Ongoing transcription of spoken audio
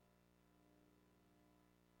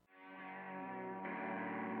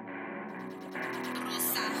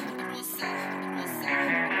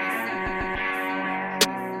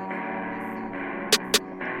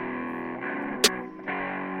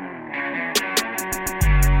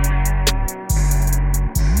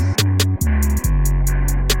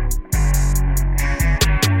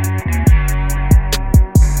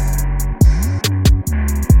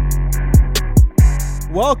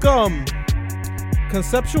Welcome,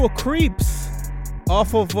 Conceptual Creeps,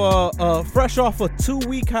 off of fresh off a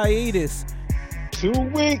 2-week hiatus. 2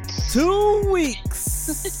 weeks. 2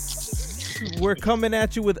 weeks. We're coming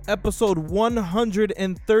at you with episode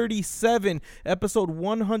 137. Episode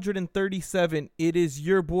 137. It is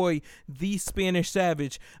your boy, the Spanish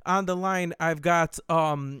Savage. On the line, I've got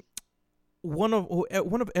one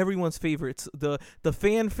of everyone's favorites, the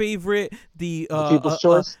fan favorite, the People's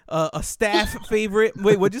Choice, a staff favorite.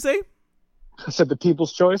 Wait, what'd you say? I said the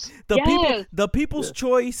People's Choice. The People's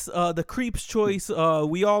Choice, the Creep's Choice.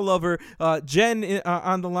 We all love her. Jen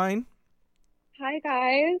on the line. Hi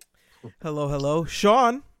guys. Hello.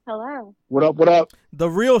 Sean. Hello. What up? The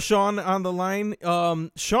real Sean on the line.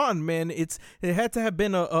 Sean, man, it had to have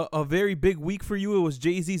been a very big week for you. It was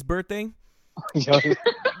Jay-Z's birthday. Yo.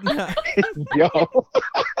 Yo.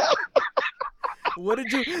 What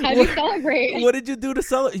did you? How do you celebrate? What did you do to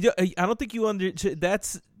celebrate? I don't think you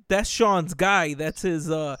That's Sean's guy. That's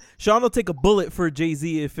his. Sean will take a bullet for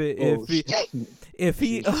Jay-Z if he.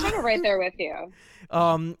 I'm kind of right there with you.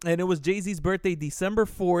 And it was Jay-Z's birthday, December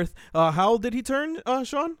 4th. How old did he turn,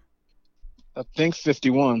 Sean? I think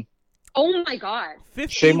 51. Oh my God. 51.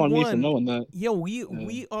 Shame on me for knowing that. Yo,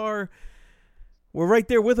 we're right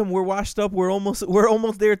there with him. We're washed up. We're almost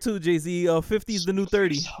there too, Jay-Z. 50 is the new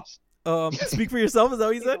 30. Speak for yourself. Is that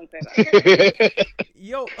what you said?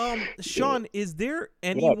 Yo, Sean, is there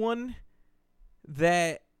anyone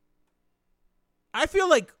that I feel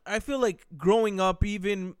like growing up,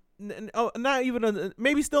 even not even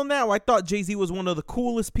maybe still now, I thought Jay-Z was one of the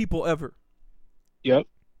coolest people ever. Yep.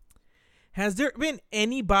 Has there been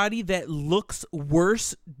anybody that looks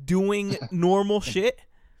worse doing normal shit?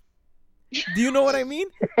 Do you know what I mean?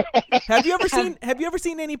 Have you ever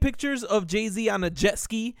seen any pictures of Jay-Z on a jet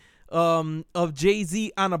ski, of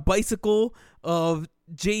Jay-Z on a bicycle, of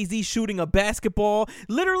Jay-Z shooting a basketball?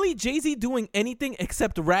 Literally, Jay-Z doing anything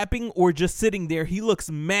except rapping or just sitting there. He looks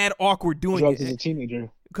mad awkward doing drugs it. as a teenager.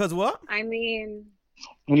 Cause what? I mean,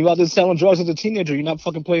 when you out there selling drugs as a teenager, you're not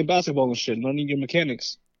fucking playing basketball and shit. Learning your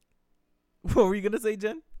mechanics. What were you gonna say,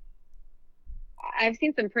 Jen? I've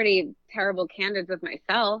seen some pretty terrible candids of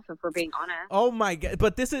myself, if we're being honest. Oh my God!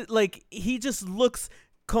 But this is like, he just looks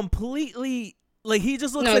completely like he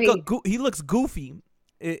looks he looks goofy.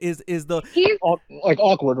 He's like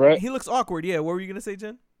awkward, right? He looks awkward. Yeah. What were you gonna say,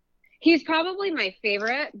 Jen? He's probably my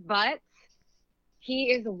favorite, but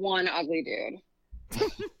he is one ugly dude.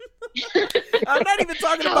 I'm not even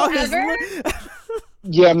talking about his.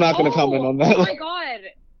 Yeah, I'm not gonna comment on that. Oh my God.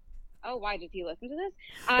 Oh, why did he listen to this?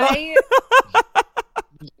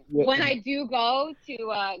 When I do go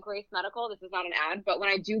to Grace Medical, this is not an ad, but when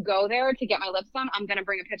I do go there to get my lips done, I'm gonna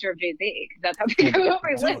bring a picture of Jay-Z because that's how big my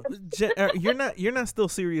lips. You're not still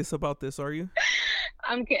serious about this, are you?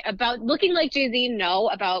 I'm about looking like Jay-Z. No,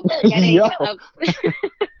 about getting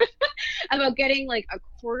about getting like a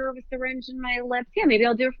quarter of a syringe in my lips. Yeah, maybe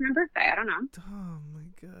I'll do it for my birthday. I don't know. Oh my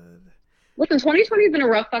God. Listen, 2020 has been a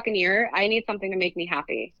rough fucking year. I need something to make me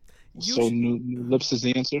happy. So new lips is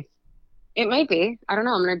the answer? It might be. I don't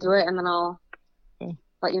know. I'm gonna do it and then I'll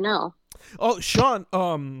let you know. Oh, Sean,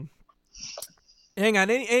 hang on.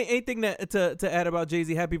 Anything to add about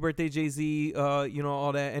Jay-Z? Happy birthday, Jay-Z.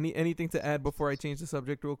 All that. Anything to add before I change the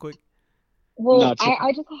subject real quick? Well,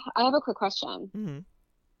 I have a quick question. Mm-hmm.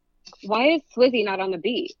 Why is Swizzy not on the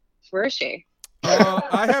beat? Where is she?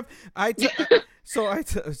 Talking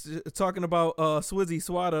about Swizzy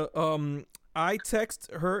Swada. I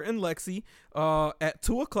text her and Lexi at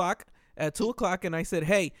 2:00. At 2:00, and I said,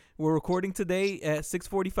 "Hey, we're recording today at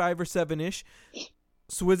 6:45 or 7ish."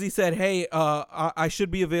 Swizzy said, "Hey, I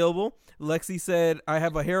should be available." Lexi said, "I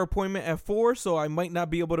have a hair appointment at 4, so I might not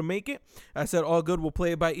be able to make it." I said, "All good, we'll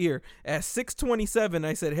play it by ear." At 6:27,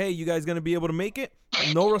 I said, "Hey, you guys gonna be able to make it?"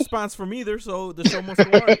 No response from either, so the show must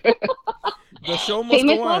go on. The show must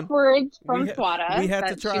go on. Words from Swada. We had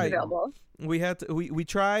to try. We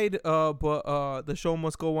tried, but the show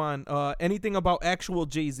must go on. Anything about actual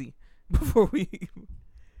Jay-Z before we?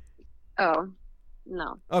 Oh,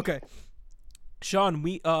 no. Okay. Sean,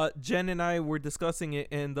 Jen and I were discussing it,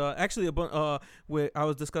 and actually, I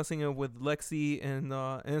was discussing it with Lexi and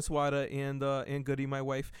Swada and Goody, my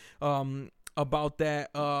wife, about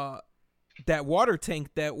that that water tank,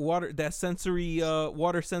 that sensory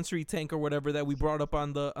water sensory tank or whatever that we brought up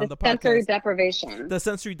on the sensory podcast. deprivation. The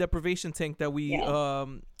sensory deprivation tank that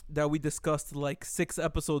we discussed like 6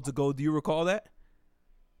 episodes ago. Do you recall that?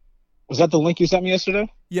 Was that the link you sent me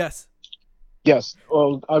yesterday? Yes. Yes.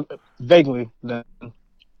 Well, vaguely. Then.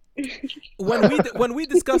 When we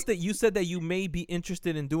discussed it, you said that you may be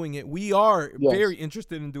interested in doing it. We are very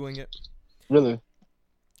interested in doing it. Really?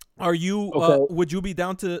 Are you? Okay. Would you be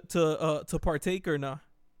down to partake or not?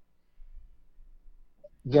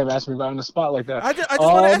 You asked me right on the spot like that. I just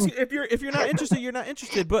want to ask you if you're not interested, you're not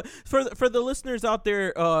interested. But for the listeners out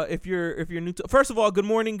there, if you're new to, first of all, good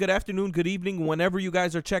morning, good afternoon, good evening, whenever you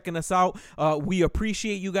guys are checking us out, we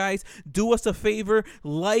appreciate you guys. Do us a favor,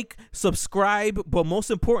 like, subscribe, but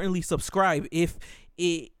most importantly, subscribe. If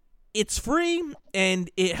it's free and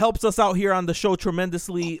it helps us out here on the show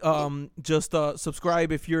tremendously. Just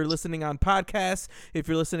subscribe if you're listening on podcasts, if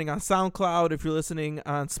you're listening on SoundCloud, if you're listening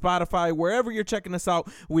on Spotify, wherever you're checking us out.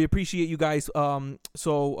 We appreciate you guys.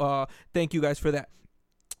 So thank you guys for that.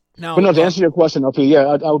 Now, but no, to answer your question, okay, yeah,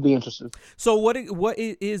 I would be interested. So what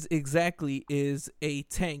it is exactly is a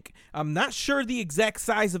tank. I'm not sure the exact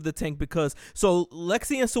size of the tank because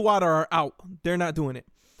Lexi and Sawada are out. They're not doing it.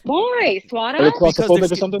 Why, Swada? Are they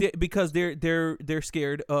claustrophobic or something? Because they're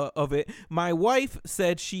scared of it. My wife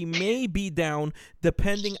said she may be down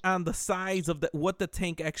depending on the size of what the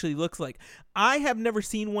tank actually looks like. I have never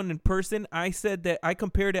seen one in person. I said that I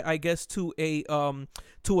compared it, I guess, to a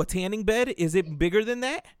tanning bed. Is it bigger than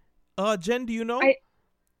that? Jen, do you know?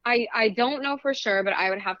 I don't know for sure, but I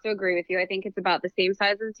would have to agree with you. I think it's about the same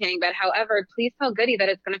size as a tanning bed. However, please tell Goody that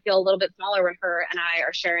it's going to feel a little bit smaller when her and I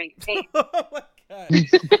are sharing a tank. Oh my God.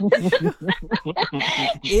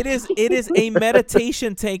 It is a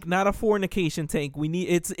meditation tank, not a fornication tank. We need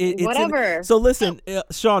it's whatever. So listen,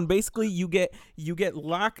 Sean. Basically, you get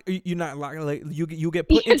locked. You're not locked. Like you get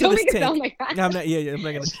put into this tank. Like that. I'm not. Yeah. I'm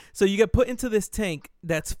not gonna. So you get put into this tank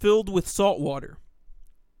that's filled with salt water,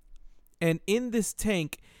 and in this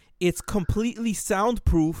tank, it's completely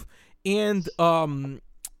soundproof and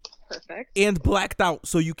Perfect. And blacked out,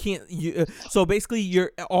 so you can't. So basically,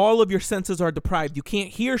 all of your senses are deprived. You can't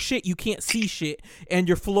hear shit, you can't see shit, and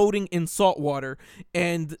you're floating in salt water.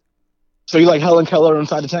 And so you like Helen Keller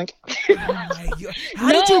inside the tank? Oh my God.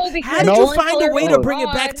 How did you find a way to bring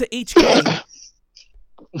it back to HK?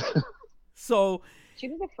 So she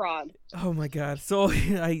was a fraud. Oh my God! So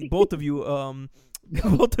both of you are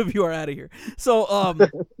out of here. So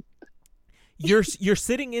You're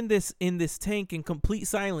sitting in this tank in complete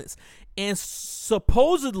silence, and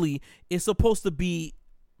supposedly it's supposed to be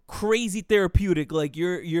crazy therapeutic. Like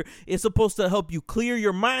it's supposed to help you clear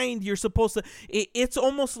your mind. You're supposed to. It's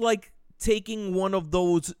almost like taking one of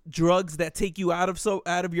those drugs that take you out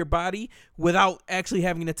of your body without actually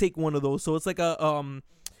having to take one of those. So it's like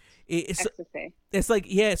it's like,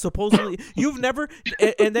 yeah, supposedly you've never,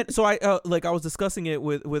 and then so I was discussing it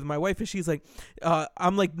with my wife, and she's like,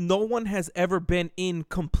 I'm like, no one has ever been in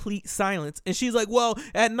complete silence, and she's like, well,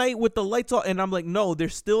 at night with the lights off, and I'm like, no,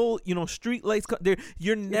 there's still street lights there.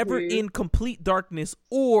 You're never in complete darkness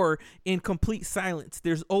or in complete silence.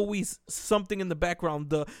 There's always something in the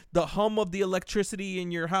background, the hum of the electricity in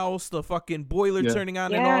your house, the fucking boiler turning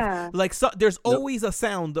on and off, like there's always a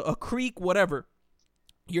sound, a creak, whatever.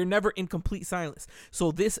 You're never in complete silence.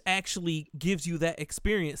 So this actually gives you that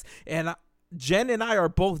experience. And Jen and I are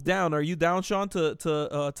both down. Are you down, Sean, to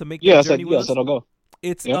make that journey with us? Yes, I'll go.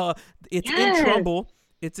 It's in Trumbull.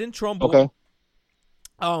 It's in Trumbull. Okay.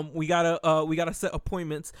 We gotta set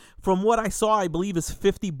appointments. From what I saw, I believe is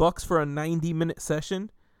 $50 for a 90-minute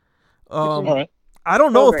session. All right. I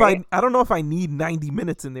don't know if I need 90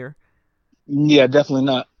 minutes in there. Yeah, definitely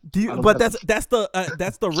not. But that's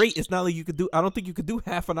the rate. It's not like you could do. I don't think you could do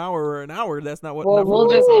half an hour or an hour. That's not what. Well, we'll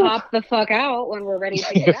just hop the fuck out when we're ready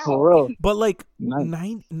to get out. For real. But like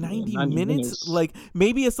 90 minutes, like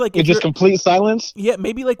maybe it's like it's just complete silence. Yeah,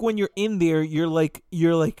 maybe like when you're in there, you're like. You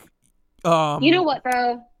know what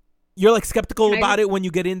though? You're like skeptical about it when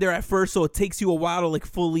you get in there at first, so it takes you a while to like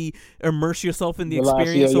fully immerse yourself in the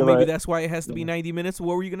experience. So maybe that's why it has to be 90 minutes.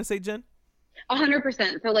 What were you gonna say, Jen?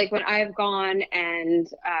 100%. So like when I've gone and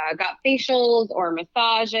got facials or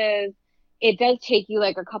massages, it does take you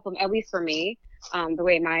like a couple, at least for me, the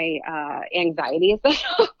way my anxiety is set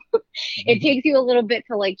up, it takes you a little bit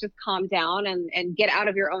to like just calm down and get out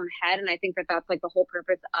of your own head. And I think that's like the whole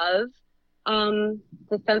purpose of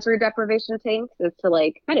the sensory deprivation tanks is to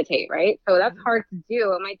like meditate, right? So that's hard to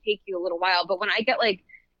do. It might take you a little while, but when I get like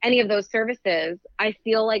any of those services, I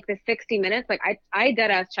feel like the 60 minutes, like I dead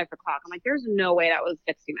ass check the clock. I'm like, there's no way that was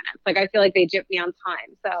 60 minutes. Like, I feel like they gypped me on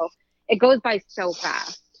time. So it goes by so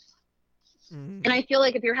fast. Mhm. And I feel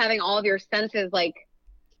like if you're having all of your senses, like,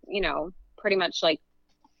 pretty much like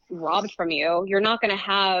robbed from you, you're not going to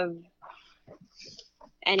have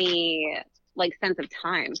any like sense of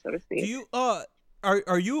time, so to Do speak. you are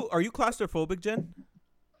you claustrophobic, Jen?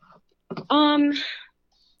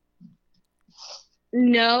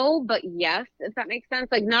 No, but yes, if that makes sense.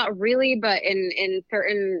 Like not really, but in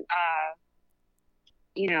certain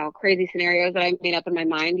crazy scenarios that I made up in my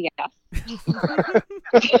mind, yes.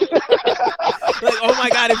 Like, oh my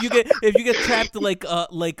god, if you get trapped like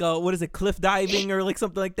what is it, cliff diving or like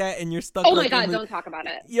something like that, and you're stuck. Oh like, my god, in the... don't talk about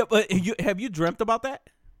it. Yeah, but have you dreamt about that?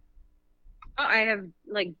 Oh, I have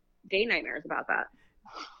like day nightmares about that.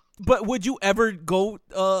 But would you ever go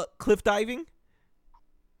cliff diving?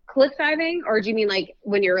 Cliff diving, or do you mean like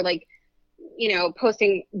when you're like,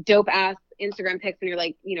 posting dope ass Instagram pics and you're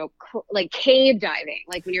like, like cave diving,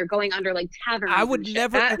 like when you're going under like taverns? I would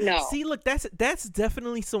never. No. See, look, that's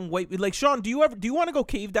definitely some white. Like, Sean, do you want to go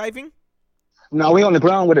cave diving? No, we on the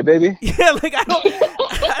ground with it, baby. Yeah, like I don't.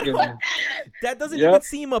 That doesn't Yep. even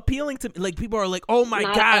seem appealing to me. Like people are like, "Oh my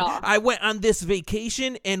Not at all. god, I went on this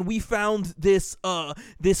vacation and we found this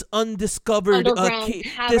undiscovered Underground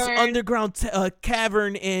this cavern. underground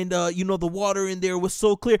cavern, and the water in there was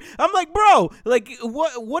so clear." I'm like, bro, like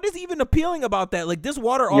what is even appealing about that? Like this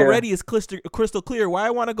water already is crystal clear. Why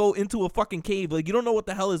I want to go into a fucking cave? Like you don't know what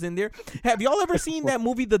the hell is in there. Have y'all ever seen that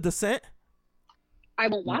movie, The Descent? I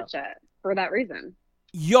won't watch it for that reason.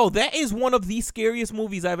 Yo, that is one of the scariest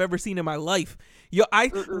movies I've ever seen in my life. Yo,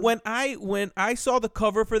 when I saw the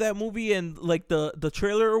cover for that movie and like the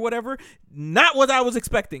trailer or whatever, not what I was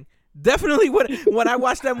expecting. Definitely when I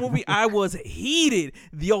watched that movie, I was heated.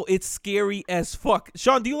 Yo, it's scary as fuck.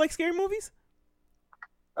 Sean, do you like scary movies?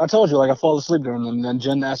 I told you, like I fall asleep during them, and then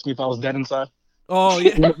Jen asked me if I was dead inside. Oh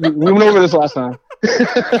yeah. We went over this last time.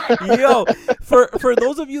 Yo, for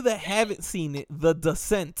those of you that haven't seen it, The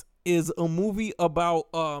Descent is a movie about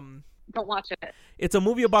Don't watch it. It's a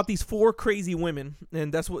movie about these four crazy women,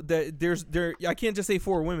 and that's what I can't just say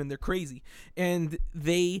four women, they're crazy, and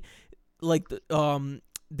they like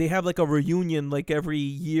they have like a reunion like every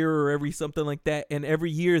year or every something like that, and every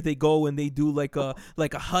year they go and they do like a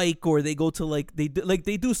hike, or they go to they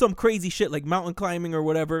do some crazy shit like mountain climbing or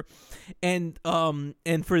whatever, and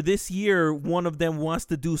for this year one of them wants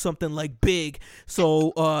to do something like big,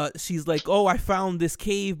 so she's like, oh, I found this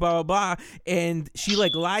cave, blah blah blah, and she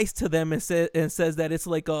like lies to them and says that it's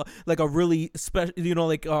like a really special,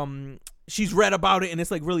 she's read about it and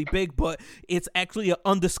it's like really big, but it's actually an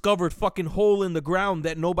undiscovered fucking hole in the ground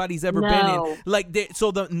that nobody's ever been in. Like,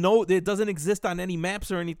 it doesn't exist on any maps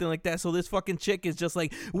or anything like that. So this fucking chick is just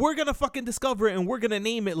like, we're gonna fucking discover it and we're gonna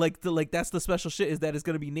name it. Like that's the special shit, is that it's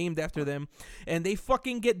gonna be named after them. And they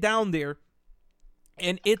fucking get down there,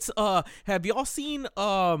 and it's have y'all seen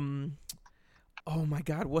oh my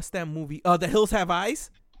god, what's that movie? The Hills Have Eyes.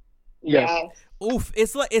 Yes. Oof,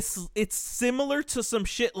 it's like it's similar to some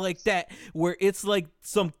shit like that, where it's like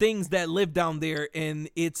some things that live down there, and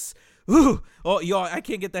it's oh yo, I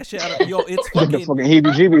can't get that shit out of yo. It's fucking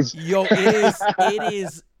heebie-jeebies. Yo, it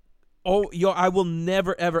is. Oh yo, I will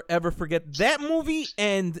never ever ever forget that movie,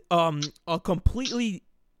 and a completely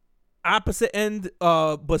opposite end,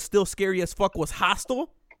 but still scary as fuck, was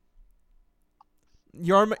Hostel.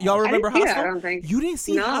 Y'all remember Hostel? I don't think. You didn't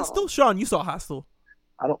see Hostel, Sean? You saw Hostel.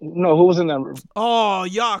 I don't know who was in that room. Oh,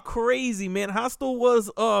 y'all crazy, man. Hostel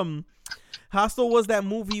was that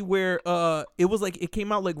movie where it was like, it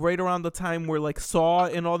came out like right around the time where like Saw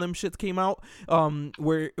and all them shits came out,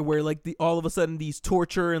 where like all of a sudden these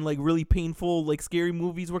torture and like really painful like scary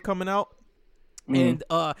movies were coming out. And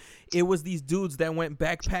it was these dudes that went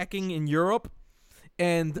backpacking in Europe,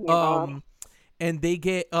 and and they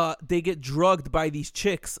get drugged by these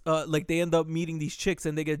chicks. Like they end up meeting these chicks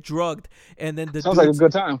and they get drugged, and then sounds like a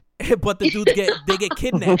good time. But the dudes get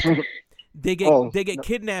kidnapped. They get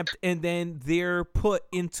kidnapped, and then they're put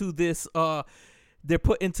into this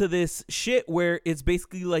shit where it's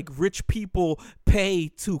basically like rich people pay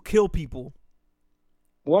to kill people.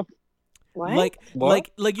 What? Like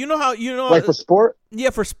you know how like for sport? Yeah,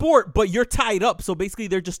 for sport, but you're tied up, so basically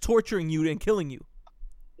they're just torturing you and killing you.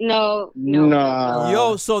 No.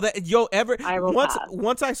 Yo, so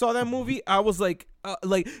once I saw that movie, I was like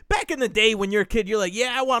back in the day when you're a kid, you're like,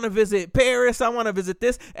 yeah, I want to visit Paris, I want to visit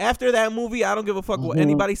this. After that movie, I don't give a fuck what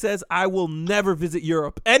anybody says. I will never visit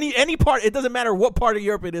Europe. Any part, it doesn't matter what part of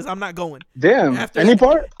Europe it is, I'm not going. Damn.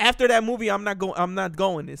 Part? After that movie, I'm not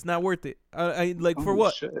going. It's not worth it. I like, for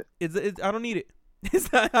what? Shit. I don't need it.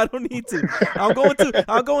 It's not, I don't need to. I'm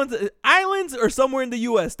going to islands or somewhere in the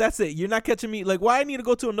U.S. That's it. You're not catching me. Like, why I need to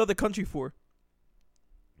go to another country for?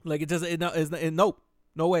 Like, it just nope,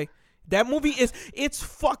 no way. That movie it's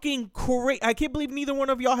fucking great. I can't believe neither one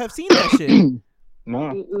of y'all have seen that shit.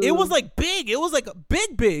 No. It was like big. It was like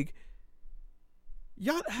big.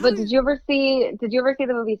 Y'all, But did you ever see the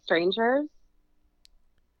movie Strangers?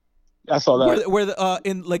 I saw that. where the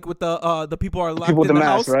in like with the people are locked people with in the the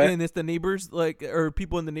house mask, right? and it's the neighbors like or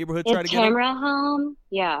people in the neighborhood try to Is get them? Camera home?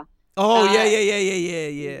 Yeah. Oh Uh, yeah.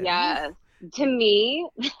 Yes. To me,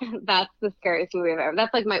 that's the scariest movie I've ever.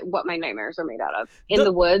 That's like what my nightmares are made out of. In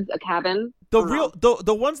the woods, a cabin.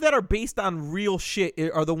 The ones that are based on real shit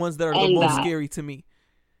are the ones that are the And most that. scary to me.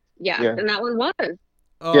 Yeah, Yeah. and that one was.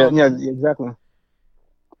 Yeah, exactly.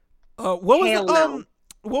 What was Hell no.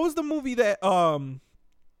 what was the movie that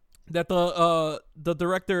that the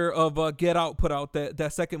director of Get Out put out,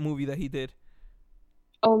 that second movie that he did?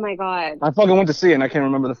 Oh my god. I fucking went to see it and I can't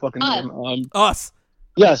remember the fucking Us. name. Us.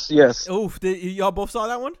 Yes. Oof, y'all both saw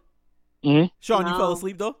that one? Mm-hmm. Sean, you fell No.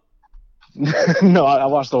 asleep though? No, I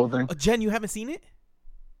watched the whole thing. Jen, you haven't seen it?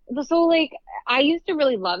 So like, I used to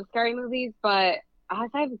really love scary movies, but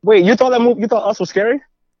Wait, you thought you thought Us was scary?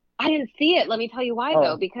 I didn't see it. Let me tell you why Oh.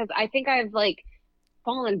 though, because I think I've like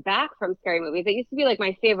fallen back from scary movies. It used to be like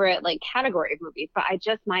my favorite like category of movies, but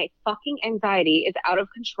my fucking anxiety is out of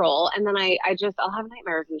control, and then I'll have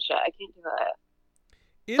nightmares and shit. I can't do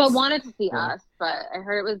it. So I wanted to see Us, but I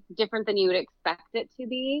heard it was different than you would expect it to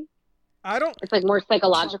be. It's like more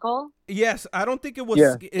psychological. Yes, I don't think it was.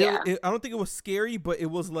 Yeah. I don't think it was scary, but it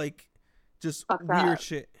was like just Fucked weird up.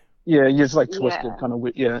 shit. Yeah, you're just like twisted, Yeah. kind of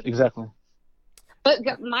weird. Yeah, exactly. But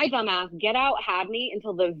my dumbass, Get Out had me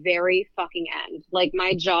until the very fucking end. Like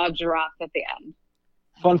my jaw dropped at the end.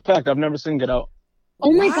 Fun fact: I've never seen Get Out.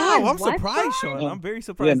 Oh my Wow, god! I'm what, surprised, Sean? Sean. I'm very Yeah,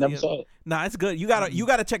 surprised. never saw it. Nah, it's good. You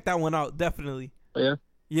gotta check that one out. Definitely. Yeah.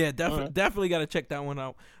 Yeah, Alright. definitely gotta check that one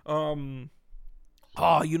out.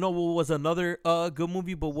 Oh, you know what was another good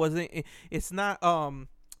movie, but wasn't. It's not.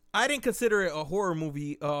 I didn't consider it a horror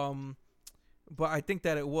movie. But I think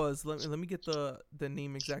that it was. Let me get the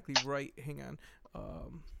name exactly right. Hang on.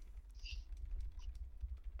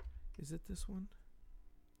 Is it this one?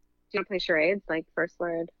 Do you want to play charades? Like first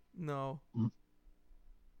word. No.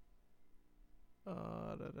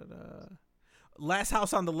 Last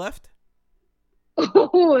House on the Left.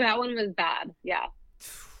 Oh, that one was bad. Yeah.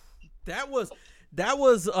 That was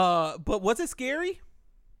but was it scary?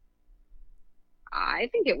 I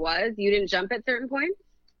think it was. You didn't jump at certain points?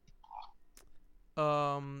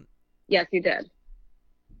 Yes, you did.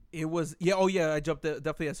 It was I jumped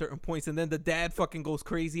definitely at certain points, and then the dad fucking goes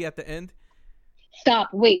crazy at the end. Stop.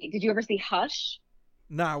 Wait, did you ever see Hush?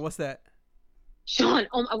 Nah, what's that? Sean,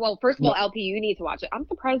 well, first of all, LP, you need to watch it. I'm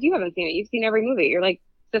surprised you haven't seen it. You've seen every movie. You're like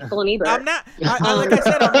Siskel and Ebert. I'm not. Like I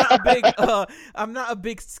said, I'm not a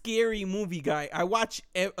big scary movie guy. I watch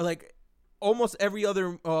like almost every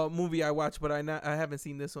other movie I watch, but I haven't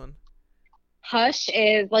seen this one. Hush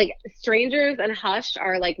is like Strangers and Hush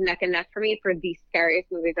are like neck and neck for me for the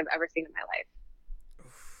scariest movies I've ever seen in my life.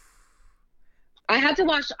 I had to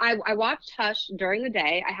watch. I watched Hush during the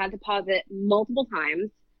day. I had to pause it multiple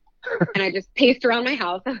times, and I just paced around my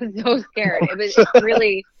house. I was so scared. It's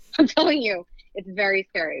really. I'm telling you, it's very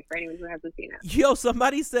scary for anyone who hasn't seen it. Yo,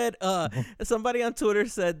 somebody said. Somebody on Twitter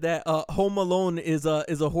said that Home Alone is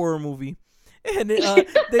a horror movie. And they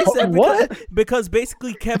said because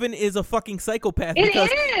basically Kevin is a fucking psychopath. Because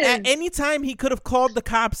at any time he could have called the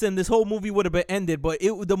cops and this whole movie would have been ended. But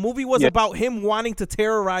the movie was about him wanting to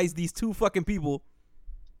terrorize these two fucking people.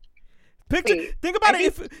 Think about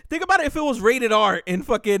it if it was rated R and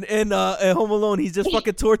fucking in Home Alone, he's just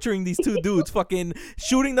fucking torturing these two dudes, fucking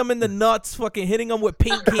shooting them in the nuts, fucking hitting them with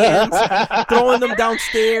paint cans, throwing them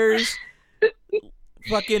downstairs.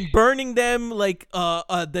 Fucking burning them like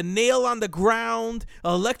the nail on the ground,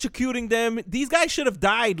 electrocuting them. These guys should have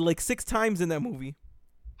died like 6 times in that movie.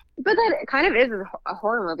 But that kind of is a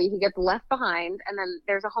horror movie. He gets left behind, and then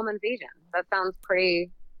there's a home invasion. That sounds pretty.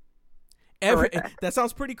 That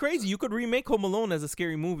sounds pretty crazy. You could remake Home Alone as a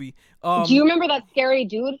scary movie. Do you remember that scary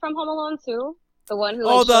dude from Home Alone too? The one who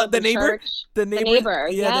the neighbor, the neighbor,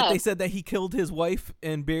 yeah. That they said that he killed his wife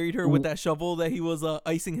and buried her with that shovel that he was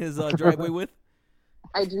icing his driveway with.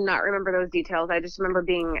 I do not remember those details. I just remember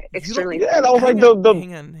being extremely. Yeah, that was like the.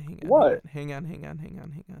 Hang on. What? Hang on.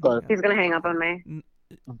 He's gonna hang up on me.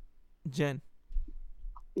 Jen.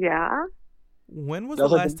 Yeah. When was the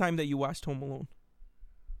last time that you watched Home Alone?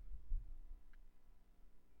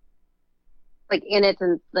 Like in its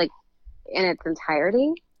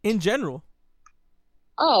entirety. In general.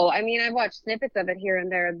 Oh, I mean, I've watched snippets of it here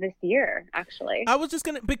and there this year, actually. I was just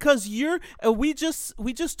gonna because we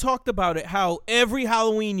just talked about it how every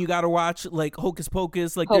Halloween you gotta watch like Hocus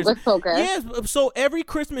Pocus like Hocus Pocus. yeah, so every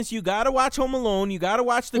Christmas you gotta watch Home Alone, you gotta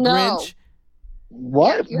watch The No. Grinch.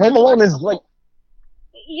 What? Home Alone is like.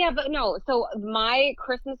 Yeah, but no. So my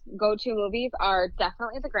Christmas go-to movies are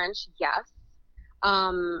definitely The Grinch. Yes.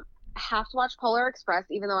 Have to watch Polar Express,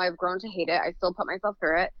 even though I've grown to hate it. I still put myself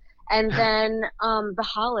through it. And then The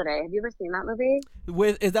Holiday. Have you ever seen that movie?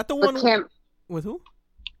 Is that the one with who?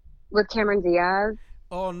 With Cameron Diaz.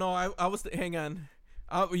 Oh no, I was hang on.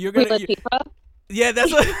 You're Queen gonna Latifah. yeah,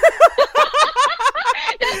 that's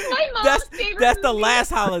That's my mom's favorite that's the movie. last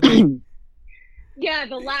holiday. Yeah,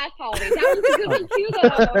 The Last Holiday. That was a good one too,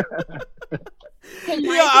 though. So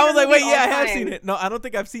my Yeah, I was favorite like, movie wait, of yeah, I all have time. seen it. No, I don't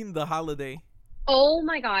think I've seen The Holiday. Oh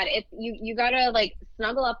my god, it's you gotta like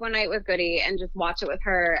snuggle up one night with Goody and just watch it with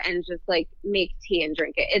her and just like make tea and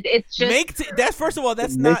drink it. It's just That's first of all,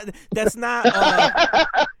 that's not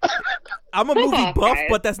I'm a movie off, buff, guys.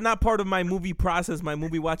 but that's not part of my movie process, my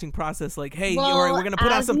movie watching process. Like, hey, Well, all right, we're gonna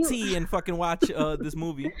put on as some you- tea and fucking watch this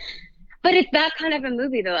movie. But it's that kind of a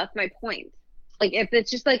movie though, that's my point. Like if it's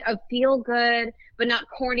just like a feel good but not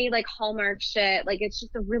corny like Hallmark shit, like it's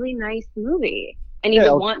just a really nice movie. And you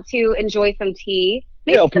Yeah, would want to enjoy some tea.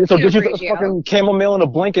 Maybe Yeah, some so Pinot get you a Grigio. fucking chamomile and a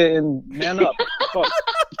blanket and man up. Fuck.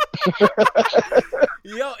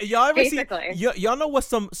 Y'all ever see? Basically. Y'all know what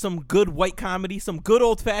some good white comedy, some good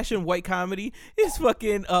old fashioned white comedy is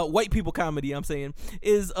fucking white people comedy. I'm saying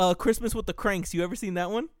is Christmas with the Cranks. You ever seen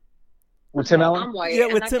that one? With Tim Allen? I'm white. Yeah,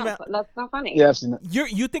 and with that's Tim not, that's not funny. Yeah, I've seen it.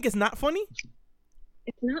 You think it's not funny?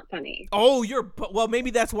 It's not funny. Oh, well. Maybe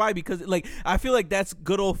that's why because like I feel like that's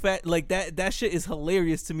good old fat like that shit is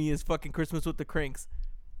hilarious to me. Is fucking Christmas with the Cranks.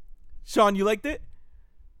 Sean, you liked it?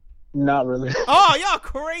 Not really. Oh, y'all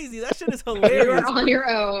crazy! That shit is You're hilarious. on your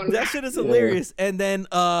own. That shit is hilarious. And then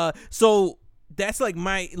so that's like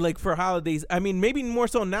my like for holidays. I mean, maybe more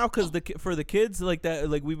so now because for the kids like that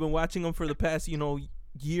like we've been watching them for the past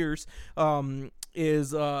years. Is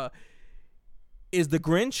The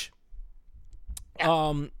Grinch. Yeah.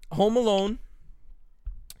 Home Alone,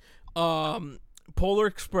 Polar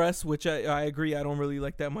Express, which I agree I don't really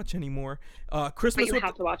like that much anymore. But Christmas you with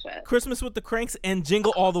have to watch it. Christmas with the Cranks and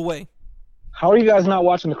Jingle All the Way. How are you guys not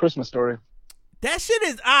watching The Christmas Story? That shit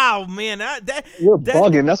is man. You're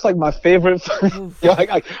bugging. That's like my favorite. Yo,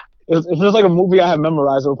 if there's like a movie I have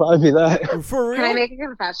memorized, it'll probably be that. For real. Can I make a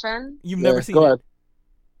confession? You've Yeah, never seen go it. ahead.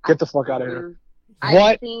 Get the fuck out of here. I've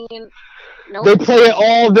What? seen. Nope. They play it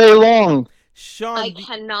all day long. Sean, I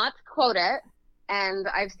cannot quote it, and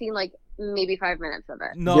I've seen like maybe 5 minutes of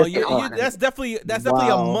it. no, Get the fuck that's definitely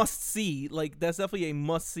a Wow. must see. Like that's definitely a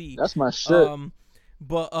must see. That's my shit.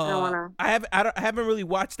 But wanna- I haven't really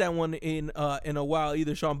watched that one in a while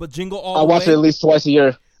either, Sean. But Jingle All I the watch Way. it at least twice a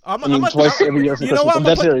year. Twice every year for You know Christmas. what? I'm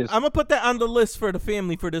dead serious. I'm gonna put that on the list for the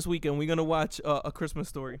family for this weekend. We're gonna watch A Christmas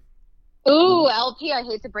Story. Ooh, LP, I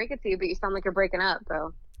hate to break it to you, but you sound like you're breaking up,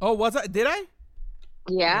 though. Oh, was I? Did I?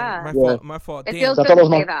 Yeah. My Yeah. fault. My fault. It Damn. feels I good thought it to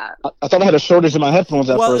was say my- that. I thought I had a shortage in my headphones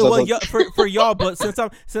at first. I Well, was for y'all, but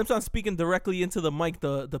since I'm speaking directly into the mic,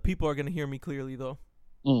 the people are gonna hear me clearly though.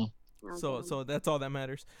 So that's all that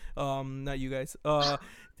matters. Not you guys.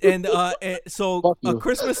 So Fuck A you.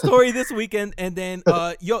 Christmas Story this weekend, and then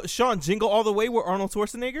Sean, Jingle All the Way with Arnold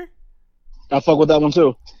Schwarzenegger. I fuck with that one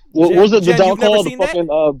too. What Jen- was it? The Jen, doll you've never called? The seen that? fucking.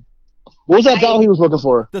 What was that doll he was looking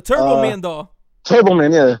for? The Turbo Man doll. Turbo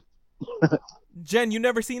Man, yeah. Jen, you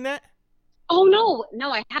never seen that? Oh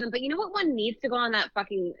no, I haven't. But you know what one needs to go on that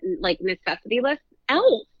fucking like necessity list?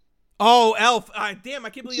 Elf. Oh, Elf. Damn, I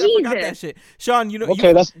can't believe I forgot that Jesus. shit. Sean, you know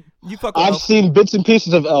Okay, you fuck with I've Elf. seen bits and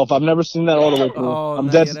pieces of Elf. I've never seen that all the way through. Oh, I'm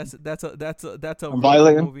no, dead. yeah, that's a I'm really good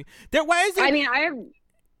violating. movie. Why is it? I mean, I have.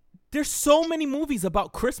 There's so many movies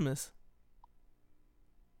about Christmas.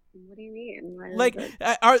 What do you mean? Why is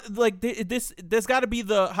Like, it- there's got to be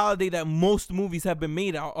the holiday that most movies have been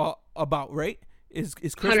made about, right? Is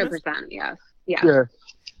Christmas? 100%, yes. Yeah.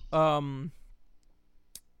 Yeah.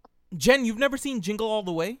 Jen, you've never seen Jingle All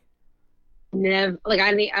the Way? Never. Like I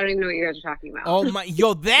don't even know what you guys are talking about. Oh my, yo,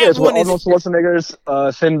 Yeah, that it's with one Arnold is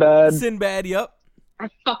Schwarzenegger's Sinbad. Sinbad. Yep. I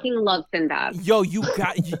fucking love Sinbad. Yo,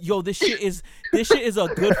 this shit is a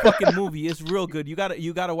good fucking movie. It's real good. You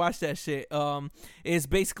gotta watch that shit. It's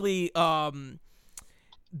basically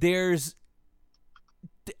there's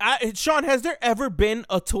Sean, has there ever been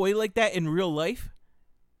a toy like that in real life?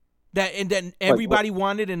 That everybody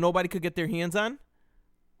wanted and nobody could get their hands on?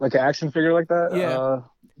 Like an action figure like that? Yeah.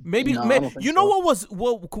 Maybe No, I don't think you know so.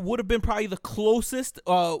 what would have been probably the closest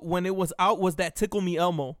when it was out was that Tickle Me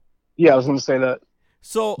Elmo. Yeah, I was going to say that.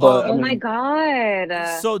 So, But, Oh my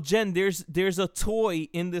god. so Jen, there's a toy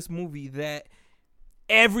in this movie that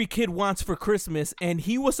every kid wants for Christmas, and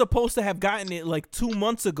he was supposed to have gotten it like 2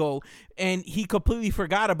 months ago, and he completely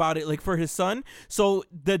forgot about it, like for his son. So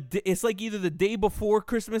it's like either the day before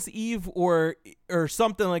Christmas Eve or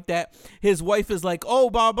something like that. His wife is like, "Oh,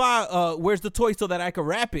 blah, where's the toy so that I can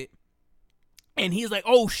wrap it?" And he's like,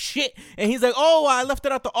 "Oh shit!" And he's like, "Oh, I left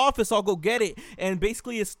it at the office. I'll go get it." And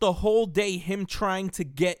basically, it's the whole day him trying to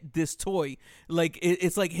get this toy. Like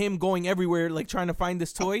it's like him going everywhere, like trying to find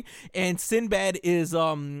this toy. And Sinbad is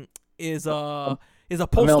a postal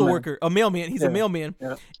mailman. worker, a mailman. He's a mailman,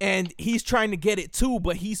 Yeah. and he's trying to get it too,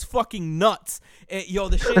 but he's fucking nuts. And,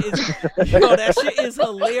 the shit is, that shit is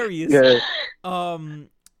hilarious. Yeah.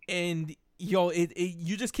 And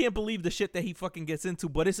you just can't believe the shit that he fucking gets into,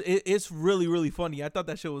 but it's really, really funny. I thought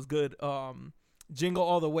that shit was good. Jingle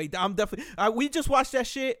All the Way. I'm definitely. We just watched that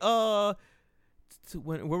shit. When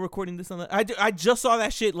we're recording this on the, I just saw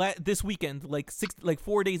that shit this weekend, like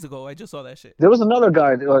 4 days ago. I just saw that shit. There was another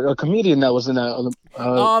guy, a comedian that was in that.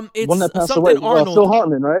 It's one that passed something away. Arnold. Phil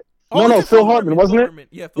Hartman, right? Oh, no, Phil Hartman, wasn't it? Hartman.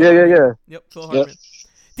 Yeah, Phil Hartman. Yeah. Yep, Phil Hartman.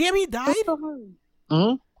 Damn, he died. Mm-hmm.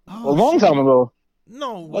 Oh, A long time ago.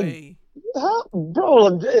 No way. How,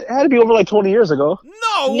 bro, it had to be over like 20 years ago.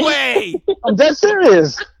 No way. I'm dead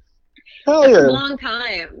serious. Hell That's yeah. a long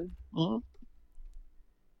time. Mm-hmm.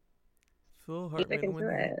 Phil Hartman, when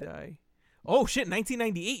did he die? Oh shit,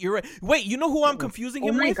 1998. You're right. Wait, you know who I'm confusing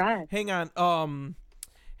him with? God. Hang on.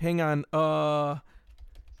 Hang on.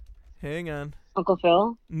 Uncle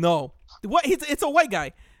Phil? No. What? It's a white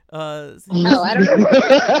guy. Oh, I don't know.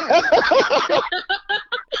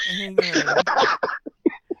 Hang on.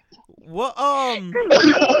 What?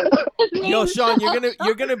 Yo, Sean,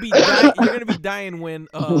 you're gonna be dying when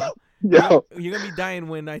Yo. you're gonna be dying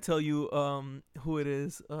when I tell you who it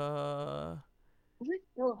is. Who's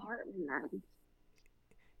Phil Hartman then?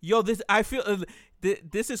 Yo, I feel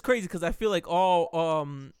this is crazy because I feel like all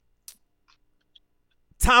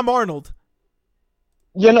Tom Arnold.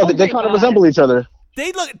 Yeah, no, they kind of resemble each other.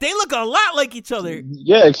 They look a lot like each other.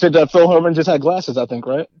 Yeah, except that Phil Hartman just had glasses, I think,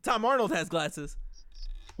 right? Tom Arnold has glasses.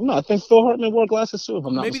 No, I think Phil Hartman wore glasses too, if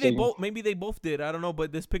I'm not Maybe mistaken. Maybe they both did. I don't know,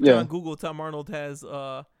 but this picture on Google, Tom Arnold has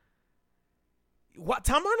what?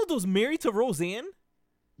 Tom Arnold was married to Roseanne?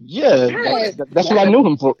 Yeah, that's what I knew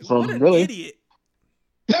him from. What an really. idiot.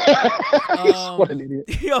 What an idiot.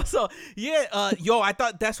 I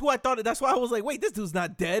thought that's who I thought. That's why I was like, wait, this dude's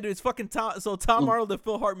not dead. It's fucking Tom. So Tom Arnold and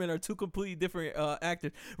Phil Hartman are two completely different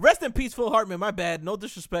actors. Rest in peace, Phil Hartman. My bad. No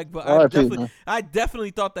disrespect, but I definitely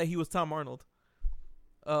thought that he was Tom Arnold.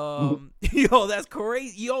 That's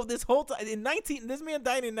crazy. This whole time this man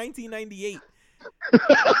died in 1998.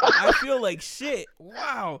 I feel like shit.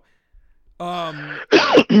 Wow.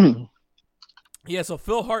 Yeah, so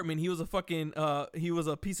Phil Hartman, he was a fucking he was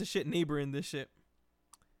a piece of shit neighbor in this shit.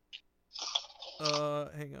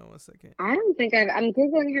 Hang on one second. I don't think I'm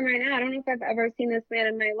Googling him right now. I don't know if I've ever seen this man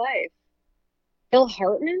in my life. Phil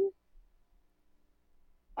Hartman?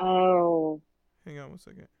 Oh. Hang on one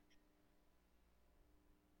second.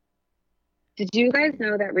 Did you guys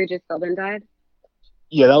know that Regis Philbin died?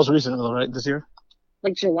 Yeah, that was recent, though, right? This year?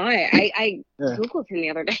 Like July. I Googled him the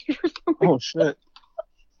other day. Oh, shit.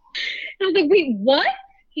 I was like, wait, what?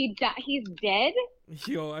 He's dead?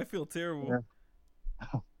 Yo, I feel terrible. Yeah.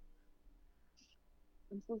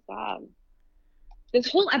 I'm so sad.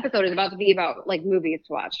 This whole episode is about to be about like movies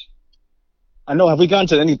to watch. I know. Have we gotten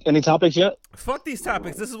to any topics yet? Fuck these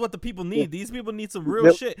topics. This is what the people need. These people need some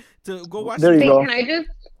real shit to go watch. There you go. Can I just?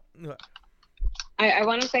 I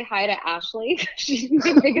want to say hi to Ashley. She's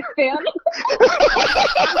my biggest fan.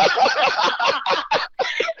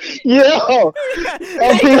 Yo,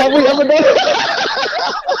 LP, have we ever done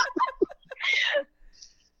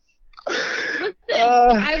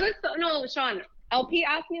Sean. LP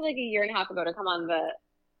asked me like a year and a half ago to come on the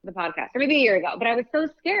podcast, or maybe a year ago, but I was so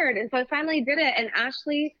scared, and so I finally did it. And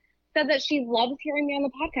Ashley said that she loves hearing me on the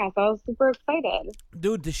podcast. I was super excited.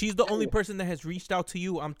 Dude, she's the only person that has reached out to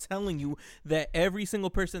you. I'm telling you that every single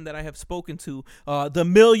person that I have spoken to, the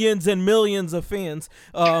millions and millions of fans,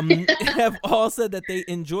 have all said that they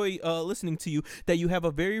enjoy listening to you, that you have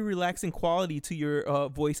a very relaxing quality to your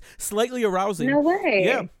voice, slightly arousing. No way.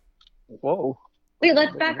 Yeah. Whoa. Wait,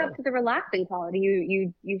 let's back up to the relaxing quality.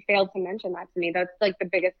 You failed to mention that to me. That's like the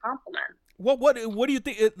biggest compliment. What do you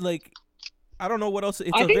think? I don't know what else.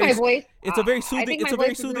 I think my voice. It's a very soothing. It's a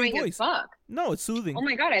very soothing voice. Fuck. No, it's soothing. Oh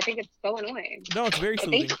my god, I think it's so annoying. No, it's very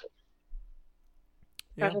soothing.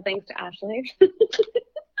 Special thanks to Ashley.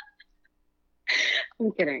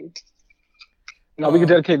 I'm kidding. No, we can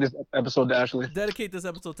dedicate this episode to Ashley. Dedicate this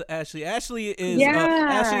episode to Ashley. Ashley is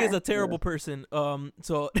Yeah. a terrible person.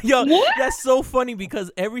 So yo, What? that's so funny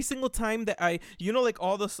because every single time that like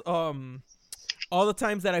all the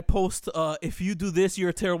times that I post, if you do this, you're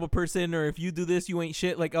a terrible person, or if you do this, you ain't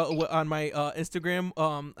shit. Like on my Instagram,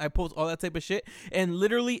 I post all that type of shit, and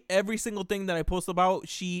literally every single thing that I post about,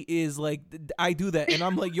 she is like, I do that, and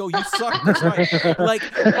I'm like, yo, you suck. That's fine.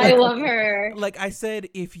 I love her. Like I said,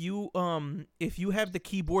 if you have the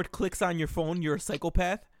keyboard clicks on your phone, you're a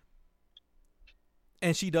psychopath.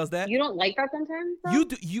 And she does that. You don't like that sometimes, though? You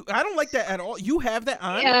do. I don't like that at all. You have that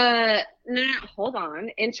on. No, hold on.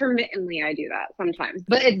 Intermittently, I do that sometimes,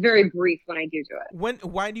 but it's very brief when I do it.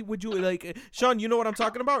 Why would you like, Sean? You know what I'm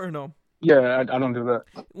talking about, or no? Yeah, I don't do that.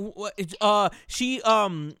 She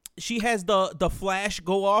has the flash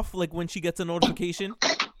go off like when she gets a notification.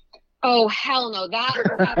 Oh hell no!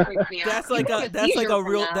 That freaks me out.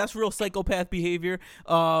 That's real psychopath behavior.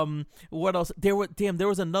 What else? There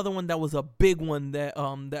was another one that was a big one that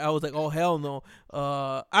I was like, oh hell no.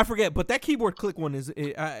 I forget, but that keyboard click one that's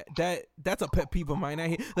a pet peeve of mine. I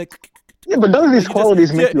hate, like. Yeah, but none of these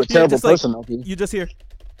qualities make you a terrible person, though. You just hear.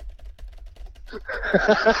 Like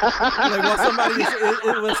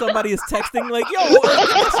when somebody is texting, like, yo, get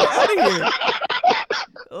this shit out of here.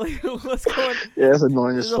 Like, what's going? Yeah, it's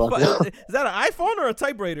annoying as fuck. Is that an iPhone or a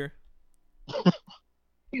typewriter?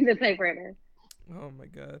 The typewriter. Oh my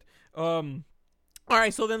god. All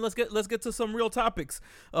right, so then let's get to some real topics.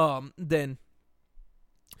 Then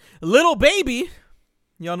Lil Baby,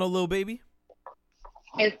 y'all know Lil Baby?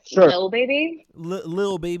 It's sure. Lil Baby.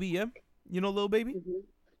 Lil Baby, yeah. You know Lil Baby?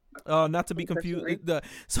 Mm-hmm. Not to be confused.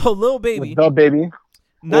 So Lil Baby. The Baby.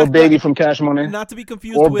 Lil Baby from Cash Money. Not to be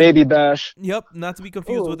confused or with Baby Bash. Yep, not to be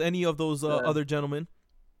confused with any of those other gentlemen.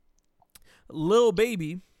 Lil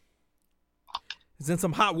Baby is in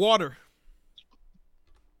some hot water.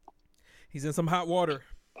 He's in some hot water.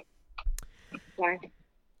 Why?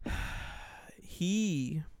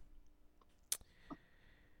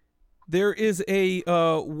 There is a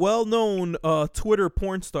well-known Twitter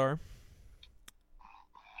porn star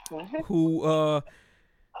who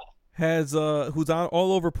who's on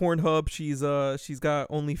all over Pornhub. She's got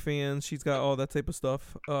OnlyFans. She's got all that type of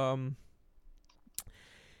stuff. And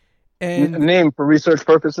name for research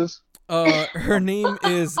purposes. Her name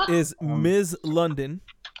is Ms. London.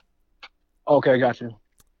 Okay, got you.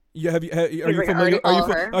 Are you familiar?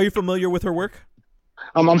 Are you familiar with her work?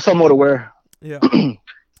 I'm somewhat aware. Yeah.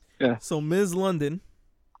 Yeah. So Ms. London,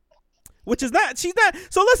 she's not.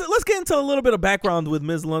 So let's get into a little bit of background with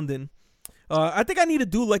Ms. London. I think I need to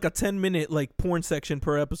do like a 10-minute like porn section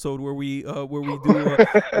per episode where we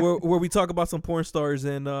talk about some porn stars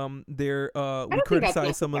and we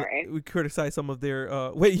criticize some of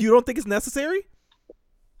their. Wait, you don't think it's necessary?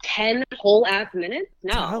 10 whole ass minutes?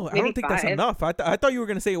 No, I don't think 5. That's enough. I thought you were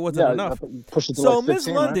gonna say it wasn't enough. So like Ms.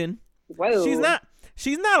 London, whoa.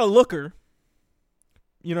 she's not a looker.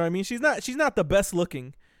 You know what I mean? She's not the best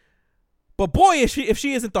looking. But boy, if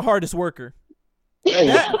she isn't the hardest worker.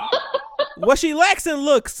 What she lacks in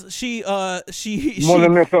looks, she more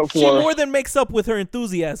than makes up with her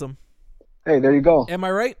enthusiasm. Hey, there you go. Am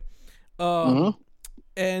I right?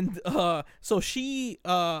 And so she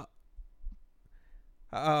put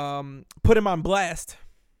him on blast.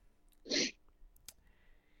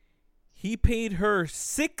 He paid her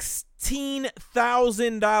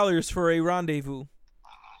 $16,000 for a rendezvous.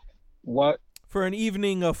 What? For an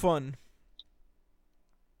evening of fun.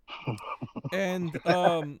 And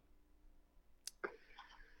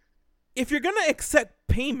if you're gonna accept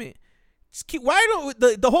payment, just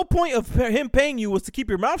the whole point of him paying you was to keep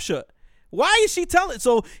your mouth shut. Why is she telling?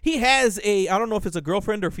 So he has I don't know if it's a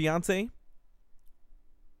girlfriend or fiance.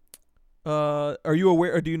 Are you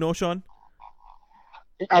aware, or do you know, Sean?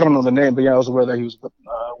 I don't know the name, but yeah, I was aware that he was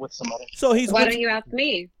with somebody. So why don't you ask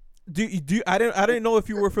me? I didn't know if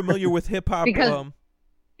you were familiar with hip hop.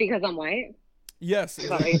 Because I'm white. Yes,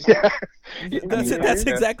 that's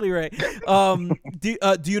exactly right. Do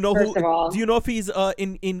you know Do you know if he's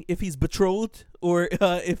if he's betrothed or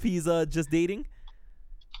if he's just dating?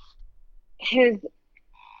 His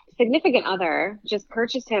significant other just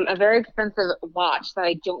purchased him a very expensive watch that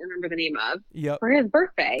I don't remember the name of. Yep. For his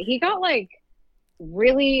birthday. He got like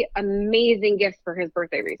really amazing gifts for his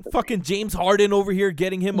birthday recently. Fucking James Harden over here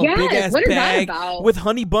getting him a big ass bag with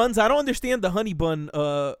honey buns. I don't understand the honey bun.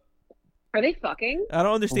 Are they fucking? I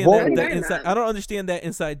don't understand that inside. I don't understand that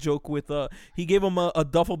inside joke with he gave him a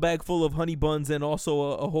duffel bag full of honey buns and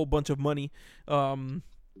also a whole bunch of money. Well,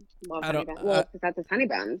 that's his honey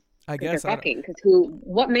buns. I guess fucking because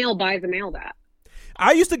what male buys a male that?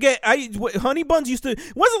 I used to get honey buns. When's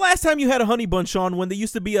the last time you had a honey bun, Sean? When they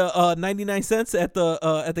used to be a 99 cents at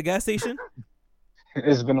the gas station?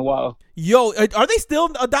 It's been a while. Yo, are they still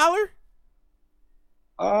 $1?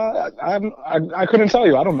 I couldn't tell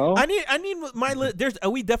you. I don't know. I need there's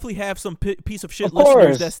we definitely have some piece of shit Of listeners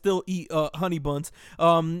course. that still eat honey buns.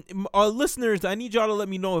 Our listeners, I need y'all to let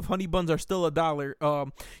me know if honey buns are still $1.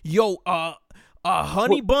 A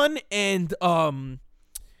honey bun and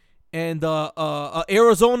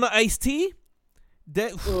Arizona iced tea.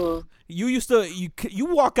 That you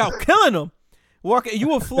walk out killing them. You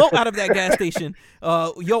will float out of that gas station.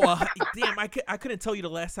 Damn, I couldn't tell you the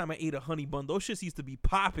last time I ate a honey bun. Those shits used to be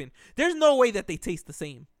popping. There's no way that they taste the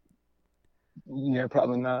same. Yeah,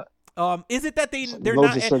 probably not. Is it that they're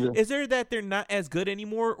Loads not? of sugar. Is there that they're not as good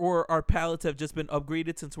anymore, or our palates have just been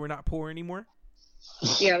upgraded since we're not poor anymore?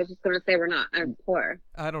 Yeah, I was just gonna say we're not. I'm poor.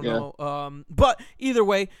 I don't know. But either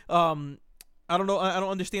way, I don't know. I don't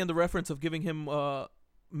understand the reference of giving him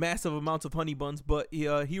massive amounts of honey buns, but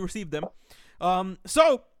he received them.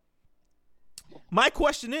 So my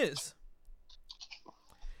question is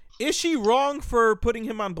she wrong for putting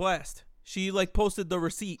him on blast? She posted the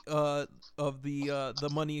receipt of the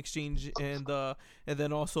money exchange and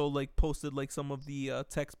then also posted some of the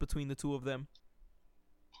text between the two of them.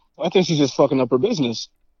 I think she's just fucking up her business.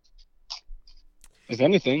 If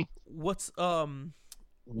anything. What's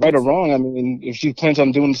right or wrong? I mean, if she plans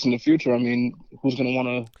on doing this in the future, I mean, who's gonna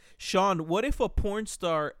want to? Sean, what if a porn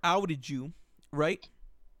star outed you, right?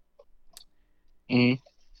 Mm-hmm.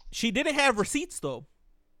 She didn't have receipts though.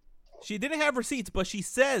 She didn't have receipts, but she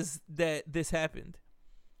says that this happened.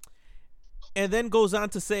 And then goes on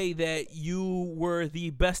to say that you were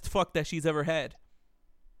the best fuck that she's ever had.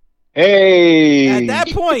 Hey. At that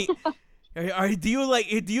point, do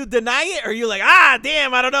you deny it? Or are you like,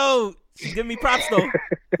 damn, I don't know. She's giving me props though.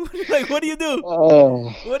 What do you do?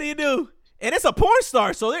 What do you do? And it's a porn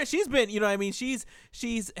star, so she's been, you know what I mean? She's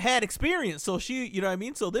had experience, so she, you know what I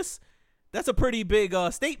mean? So that's a pretty big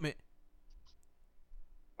statement.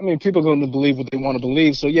 I mean, people are going to believe what they want to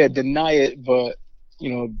believe, so yeah, deny it, but,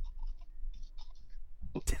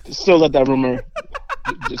 still let that rumor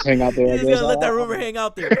just hang out there. You're just gonna let that rumor hang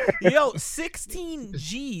out there. Yo, 16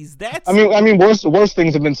 G's. That's. I mean, worse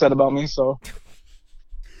things have been said about me, so.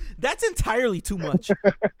 That's entirely too much.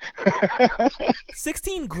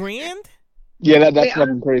 16 grand? Yeah, that's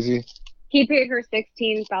fucking crazy. He paid her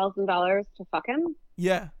 $16,000 to fuck him?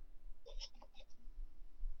 Yeah.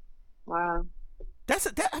 Wow. I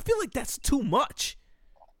feel like that's too much.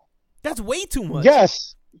 That's way too much.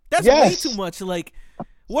 Yes. That's way too much.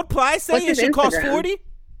 What Ply say it should cost 40?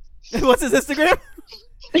 What's his Instagram?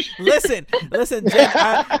 Listen,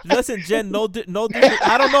 Jen. No.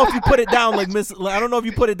 I don't know if you put it down like Miss. I don't know if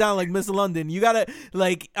you put it down like Miss London. You gotta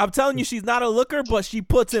I'm telling you, she's not a looker, but she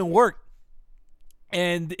puts in work.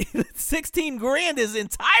 And 16 grand is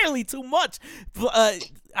entirely too much.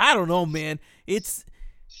 I don't know, man.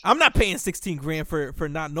 I'm not paying 16 grand for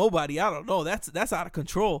not nobody. I don't know. That's out of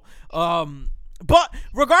control. But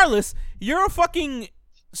regardless, you're a fucking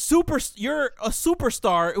you're a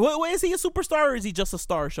superstar. Is he a superstar or is he just a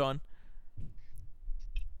star, Sean?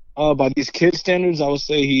 By these kid standards, I would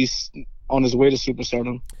say he's on his way to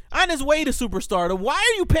superstardom. On his way to superstardom. Why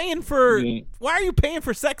are you paying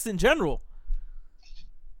for sex in general?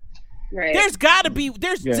 Right. There's got to be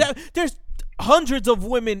there's hundreds of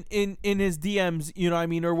women in his DMs, you know what I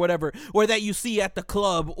mean, or whatever, or that you see at the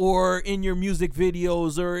club or in your music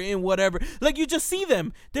videos or in whatever. You just see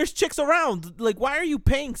them. There's chicks around. Why are you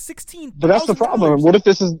paying $16,000? But that's the problem. What if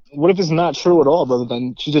it's not true at all, brother?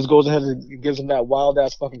 Then she just goes ahead and gives him that wild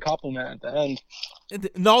ass fucking compliment at the end.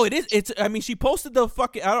 No, it is. I mean, she posted the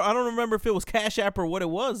fucking. I don't remember if it was Cash App or what it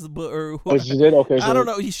was, but she did. Okay, I don't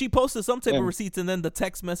know. She posted some type of receipts and then the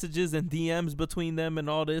text messages and DMs between them and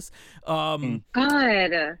all this.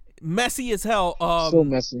 God, messy as hell. So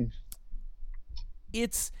messy.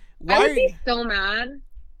 I would be so mad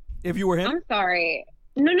if you were him. I'm sorry.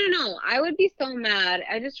 No. I would be so mad.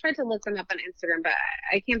 I just tried to look him up on Instagram, but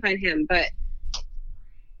I can't find him. But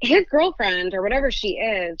his girlfriend or whatever she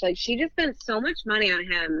is, she just spent so much money on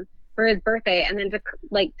him for his birthday, and then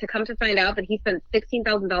to come to find out that he spent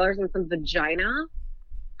 $16,000 on some vagina,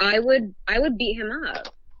 I would beat him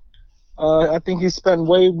up. I think he spent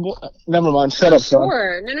way more. Never mind. Shut up, son.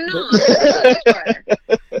 Sure. No. I'm sure.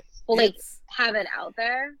 Well, have it out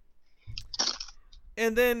there.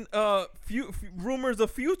 And then rumors of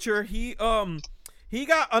Future, he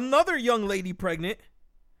got another young lady pregnant,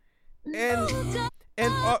 and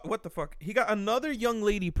what the fuck? He got another young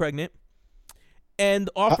lady pregnant and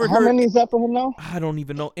offered her. How many is that for him now? I don't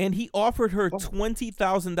even know. And he offered her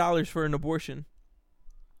 $20,000 for an abortion.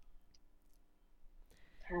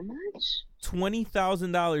 How much?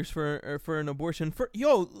 $20,000 for an abortion.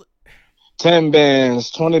 10 bands,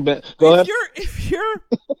 20 bands. Go ahead. If you're,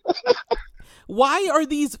 why are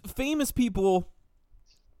these famous people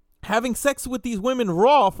having sex with these women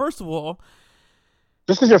raw? First of all,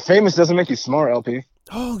 just because you're famous doesn't make you smart, LP.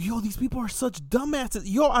 Oh, these people are such dumbasses.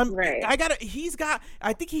 Right.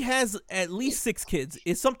 I think he has at least 6 kids.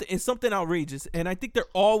 It's something outrageous, and I think they're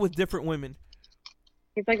all with different women.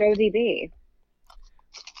 He's like ODB.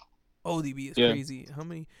 ODB is crazy. How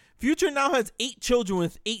many? Future now has 8 children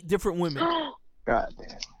with 8 different women. God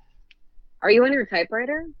damn. Are you on your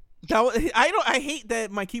typewriter? I hate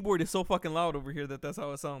that my keyboard is so fucking loud over here that's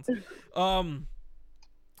how it sounds.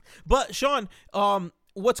 But Sean,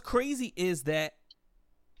 what's crazy is that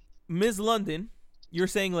Ms. London, you're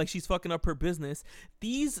saying like she's fucking up her business.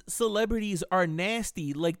 These celebrities are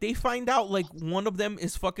nasty. Like they find out like one of them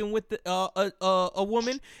is fucking with a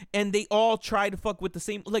woman, and they all try to fuck with the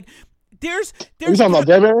same. Like there's. You talking about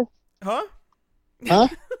Deborah? Huh? Huh?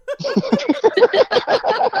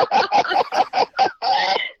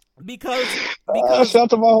 Because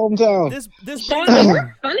shout to my hometown. This Sean, brings,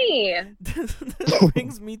 you're funny. this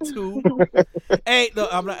brings me to. Hey, no,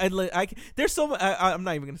 I'm not. There's so. I'm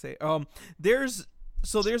not even gonna say. There's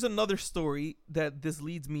another story that this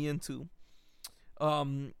leads me into.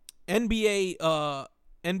 NBA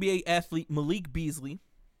athlete Malik Beasley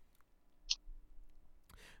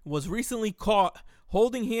was recently caught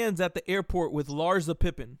holding hands at the airport with Larsa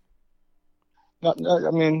Pippen.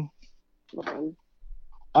 I mean,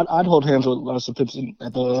 I'd hold hands with Larsa Pippen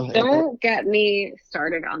at the airport. Don't get me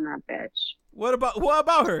started on that bitch. What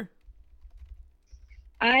about her?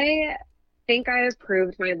 I think I have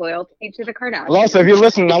proved my loyalty to the Kardashians. Larsa, if you're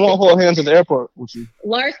listening, I won't hold hands at the airport with you.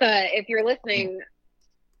 Larsa, if you're listening,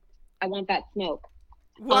 I want that smoke.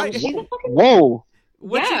 Why? She's a fucking... Whoa.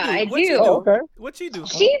 What'd she do? I What'd she do. do? Oh, okay. What'd she do?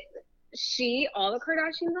 All the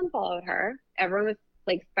Kardashians unfollowed her. Everyone was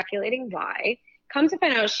like speculating why. Come to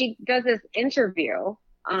find out, she does this interview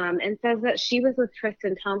and says that she was with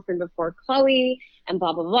Tristan Thompson before Khloe and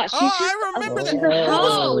blah blah blah. I remember that.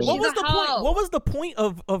 What was the point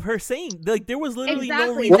of her saying? Like there was literally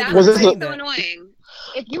no reason. That was was this so annoying.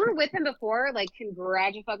 If you were with him before, like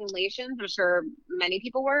congratulations. I'm sure many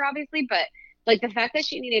people were, obviously, but like the fact that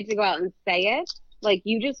she needed to go out and say it, like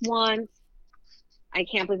you just want. I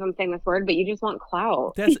can't believe I'm saying this word, but you just want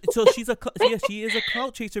clout. So she is a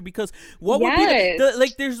clout chaser because what would be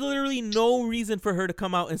like? There's literally no reason for her to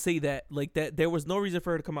come out and say that. Like that, there was no reason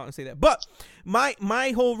for her to come out and say that. But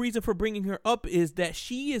my whole reason for bringing her up is that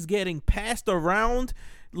she is getting passed around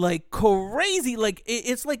like crazy. Like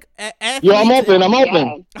it's like yo, I'm open.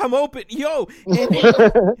 I'm open. Yo,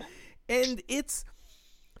 and it's.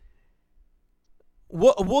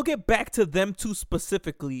 We'll get back to them two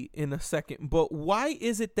specifically in a second, but why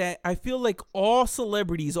is it that I feel like all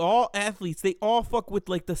celebrities, all athletes, they all fuck with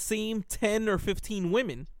like the same 10 or 15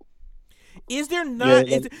 women? Is there not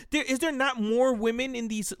is there not more women in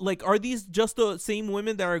these? Like, are these just the same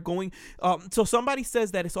women that are going? So somebody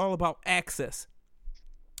says that it's all about access,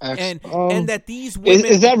 and that these women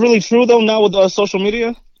is that really true though? Now with social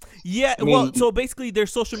media. Yeah, well, so basically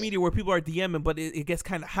there's social media where people are DMing, but it gets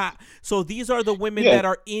kind of hot. So these are the women that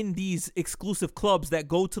are in these exclusive clubs that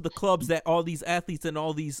go to the clubs that all these athletes and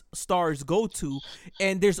all these stars go to,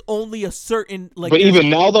 and there's only a certain like. But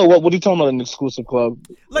even now though, what are you talking about? An exclusive club?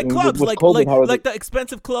 Like clubs, with COVID, like the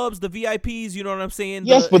expensive clubs, the VIPs. You know what I'm saying?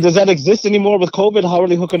 Yes, but does that exist anymore with COVID? How are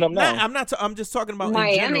they hooking up now? I'm just talking about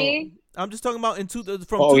Miami. I'm just talking about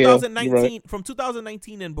from 2019, from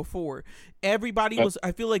 2019 and before. Everybody was.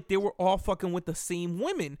 I feel like they were all fucking with the same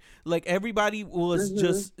women. Like everybody was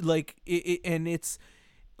just like and it's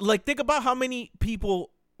like think about how many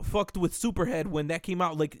people fucked with Superhead when that came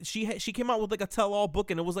out. Like she came out with like a tell-all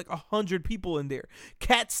book and it was like 100 people in there.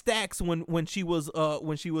 Kat Stacks when she was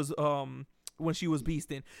beasting,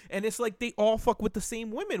 and it's like they all fuck with the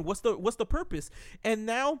same women. What's the purpose? And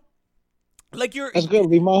now. Like that's good.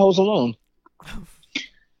 Leave my hoes alone.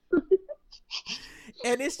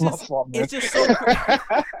 And it's just so.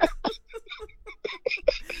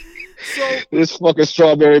 So this fucking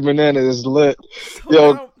strawberry banana is lit.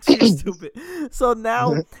 Yo, you're stupid. So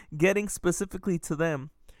now, getting specifically to them,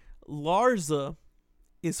 Larsa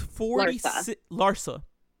is 46. Larsa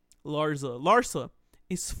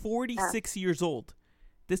is 46 years old.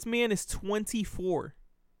 This man is 24.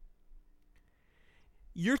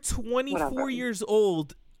 You're 24 years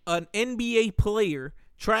old, an NBA player,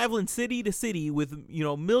 traveling city to city with,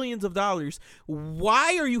 millions of dollars.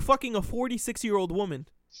 Why are you fucking a 46-year-old woman?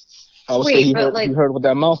 I would say he heard what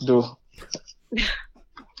that mouth do.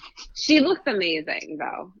 She looks amazing,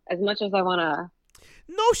 though. As much as I want to.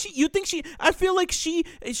 No, you think she? I feel like she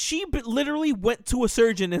literally went to a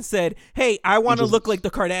surgeon and said, "Hey, I want to look like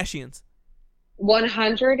the Kardashians."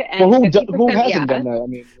 150%. Well, who hasn't yes. done that? I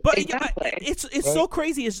mean, But Exactly. it's so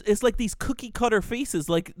crazy. It's like these cookie cutter faces.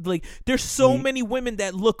 Like there's so many women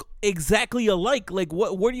that look exactly alike. Like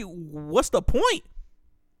what's the point?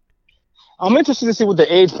 I'm interested to see what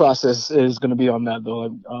the age process is going to be on that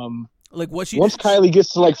though. Like what she Once Kylie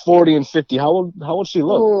gets to like 40 and 50, how old she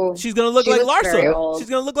look? Ooh, she's gonna look she like looks very Larsa. old. She's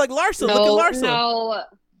gonna look like Larsa. No, Look at Larsa. no.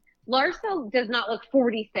 Larsa does not look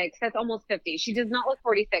 46. That's almost 50. She does not look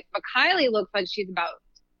 46. But Kylie looks like she's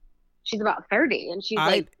about 30, and she's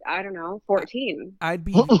like, I don't know, 14. I'd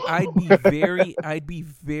be very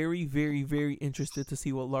very very interested to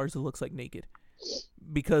see what Larsa looks like naked.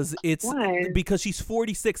 Because Why? because she's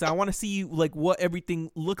 46. I want to see like what everything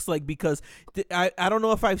looks like, because I don't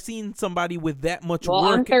know if I've seen somebody with that much Well,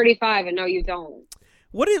 work. I'm 35, and no, you don't.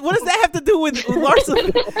 What does that have to do with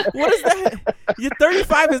Larsa? What is that? You're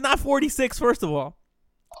 35 is not 46, first of all.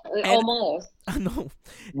 Almost. I know.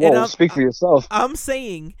 Whoa, speak for yourself. I'm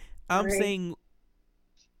saying Right.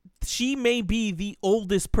 she may be the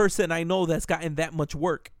oldest person I know that's gotten that much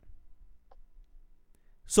work.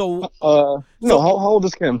 So no, how old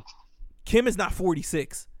is Kim? Kim is not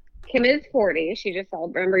 46. Kim is 40. She just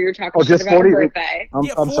celebrated. Remember, you were talking Oh, shit just about 40? her birthday. I'm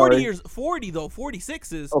 40 sorry. years. 40 though.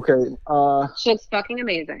 46 is. Okay. She looks fucking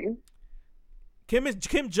amazing. Kim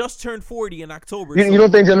just turned 40 in October. You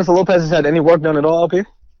don't think Jennifer Lopez has had any work done at all, LP?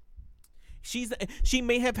 She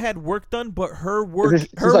may have had work done, but her work She's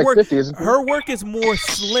like 50, isn't she? her work is more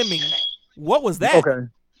slimming. What was that? Okay.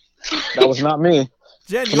 That was not me.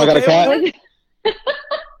 Jen, you Somebody got a okay? cat?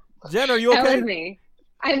 Jen, are you That okay? was me.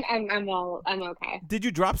 I'm okay. Did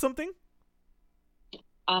you drop something?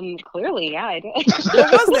 Clearly, yeah, I did. What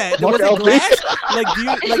was that? Fuck Was it LP.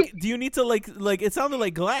 glass? Do you need to like it sounded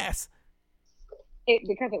like glass.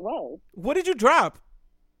 Because it was What did you drop?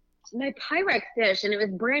 my Pyrex dish, and it was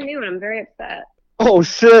brand new, and I'm very upset. Oh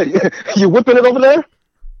shit! You whipping it over there?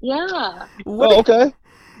 Yeah. What Oh, okay.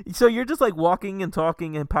 So you're just like walking and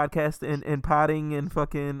talking and podcast and potting and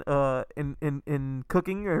fucking and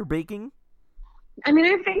cooking or baking? I mean, I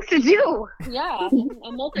have things to do. Yeah,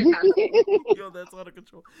 I'm multitasking. Yo, that's out of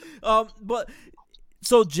control. But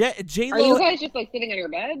so J-Lo. Are you guys just like sitting on your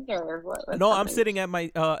beds, or what? what's No, I'm happening? sitting at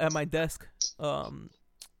my desk,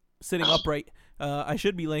 sitting upright. I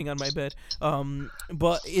should be laying on my bed.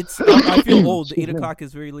 But I feel old. 8 o'clock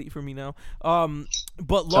is very late for me now.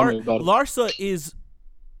 But Tell me about it. Larsa is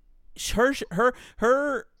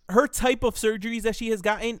her type of surgeries that she has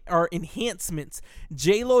gotten are enhancements.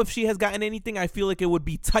 J-Lo, if she has gotten anything, I feel like it would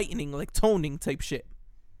be tightening, like toning type shit.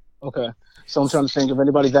 Okay. So I'm trying to think of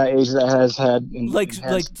anybody that age that has had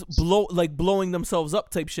blowing themselves up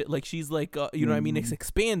type shit. Like she's like you know what I mean, it's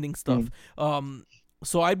expanding stuff.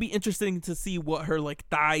 So I'd be interested to see what her like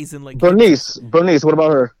thighs and like Bernice, what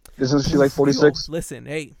about her? Isn't she like 46? Listen,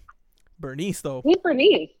 hey, Bernice though. Who's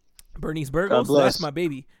Bernice? Bernice God Burgos, bless. that's my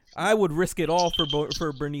baby. I would risk it all for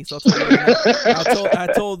Bernice. I'll tell you right now. I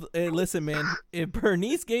told hey, listen, man, if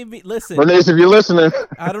Bernice gave me Bernice, if you're listening.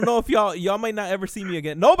 I don't know if y'all might not ever see me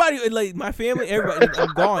again. Nobody, like my family, everybody,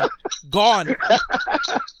 I'm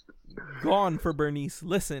gone for Bernice.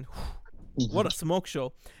 Listen, what a smoke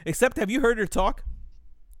show. Except, have you heard her talk?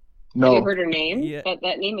 Have No. you heard her name? Yeah.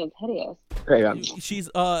 That name is hideous. Hey, She's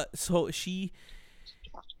so she.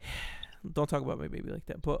 Don't talk about my baby like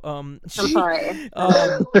that. But I'm sorry.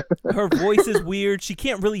 her voice is weird. She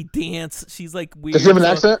can't really dance. She's like weird. does she have an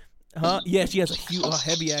accent? Huh? Yeah, she has a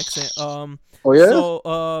heavy accent. Oh yeah.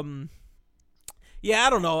 So yeah, I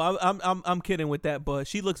don't know. I'm kidding with that, but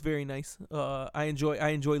she looks very nice. I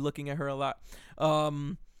enjoy looking at her a lot. I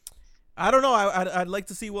don't know. I'd like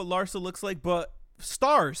to see what Larsa looks like, but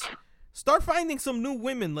start finding some new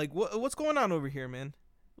women. Like what's going on over here, man?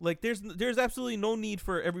 Like there's absolutely no need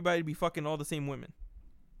for everybody to be fucking all the same women.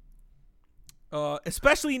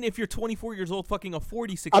 Especially if you're 24 years old fucking a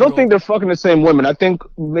 46. I don't think they're fucking the same women. I think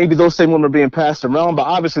maybe those same women are being passed around, but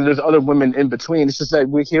obviously there's other women in between. It's just that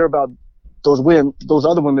we hear about those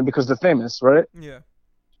other women because they're famous, right? Yeah.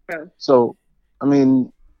 So, I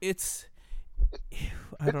mean, It's.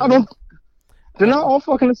 I don't know. They're not all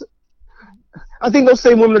fucking. I think those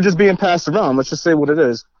same women are just being passed around. Let's just say what it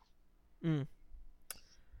is.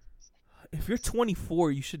 If you're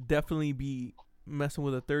 24, you should definitely be messing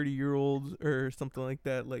with a 30-year-old or something like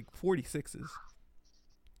that. Like 46s.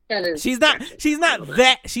 That is. She's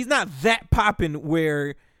not that popping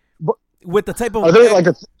where with the type of.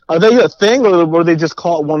 Are they a thing, or were they just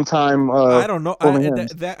caught one time? I don't know. holding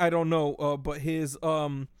hands? That I don't know. But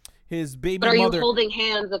his baby But are mother. you holding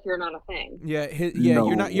hands if you're not a thing? Yeah,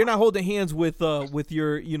 No. you're not holding hands with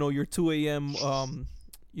your your 2 a.m.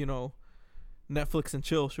 Netflix and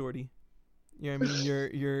chill shorty. You know what I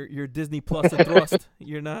mean? Your Disney Plus and thrust.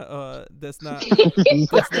 You're not that's not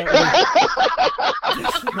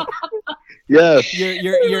Yes.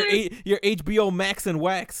 your HBO Max and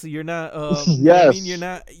Wax. You're not you know what I Yes. mean? You're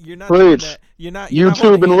not doing Preach. that. You're not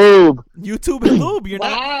YouTube and hands. lube. YouTube and lube. You're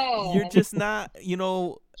not Wow. you're just not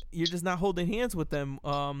you're just not holding hands with them.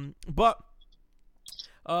 But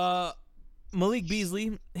Malik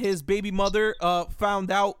Beasley, his baby mother,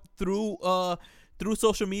 found out through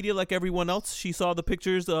social media like everyone else. She saw the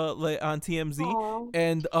pictures like on TMZ. Aw.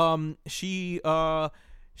 And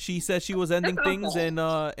she said she was ending That's things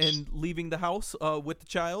awful. and leaving the house with the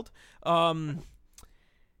child.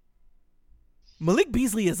 Malik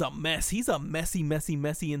Beasley is a mess. He's a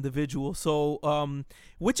messy individual. So,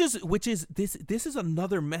 which is this is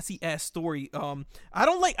another messy ass story.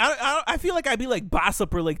 I feel like I'd be like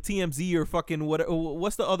Bossip or like TMZ or fucking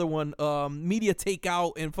what's the other one? Media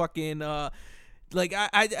Takeout and fucking like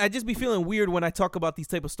I just be feeling weird when I talk about these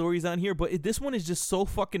type of stories on here. But this one is just so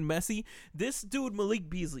fucking messy. This dude Malik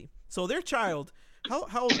Beasley. So their child.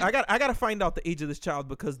 How I gotta find out the age of this child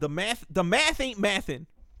because the math ain't mathin'.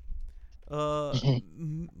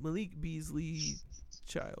 Malik Beasley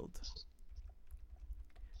child.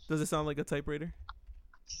 Does it sound like a typewriter?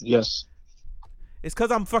 Yes. It's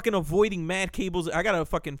because I'm fucking avoiding mad cables. I gotta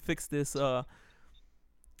fucking fix this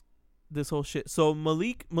this whole shit. So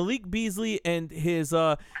Malik Beasley and his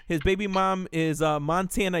baby mom is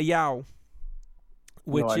Montana Yao,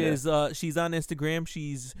 which is she's on Instagram.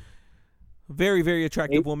 She's very, very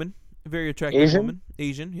attractive woman. Very attractive Asian? woman.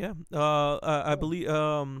 Asian, yeah. I believe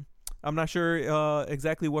I'm not sure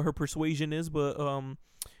exactly what her persuasion is, but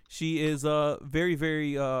she is very,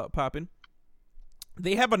 very poppin'.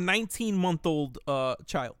 They have a 19-month-old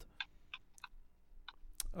child.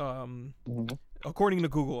 According to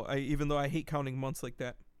Google, even though I hate counting months like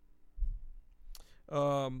that.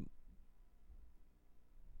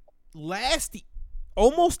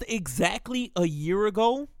 Almost exactly a year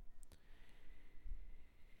ago,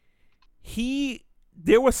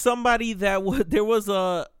 there was somebody that there was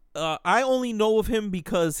a I only know of him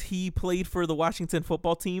because he played for the Washington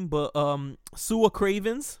football team, but Sua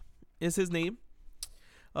Cravens is his name.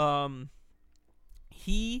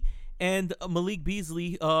 He and Malik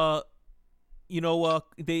Beasley, they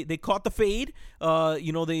caught the fade.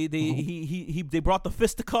 They brought the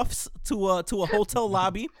fisticuffs to a hotel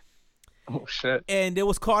lobby. Oh shit! And it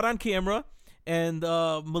was caught on camera. And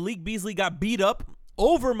Malik Beasley got beat up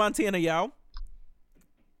over Montana Yao.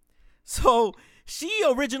 So she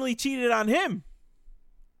originally cheated on him.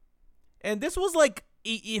 And this was like,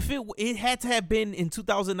 if it had to have been in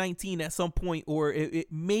 2019 at some point, or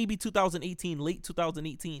it maybe 2018, late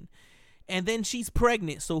 2018. And then she's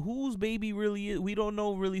pregnant. So whose baby really is? We don't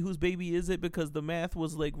know really whose baby is it because the math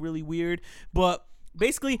was like really weird. But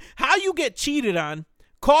basically, how you get cheated on,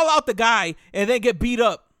 call out the guy, and then get beat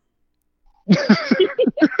up.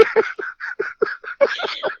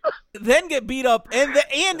 Then get beat up, and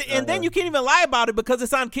then you can't even lie about it because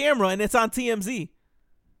it's on camera and it's on TMZ.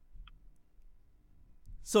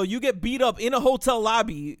 So you get beat up in a hotel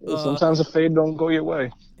lobby. Sometimes the fade don't go your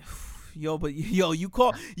way. You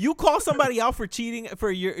call somebody out for cheating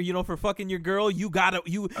for for fucking your girl. You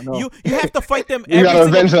have to fight them. You gotta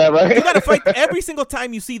avenge that, right? You gotta fight every single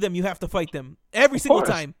time you see them. You have to fight them every single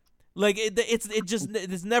time. Like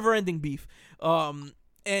it's never ending beef.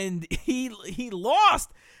 And he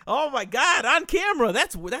lost. Oh my God, on camera.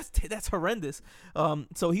 That's horrendous.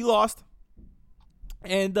 So he lost.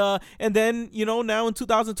 And then, now in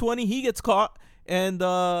 2020 he gets caught and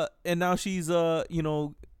now she's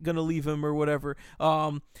gonna leave him or whatever.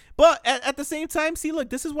 But at the same time, see, look,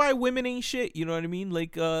 this is why women ain't shit, you know what I mean?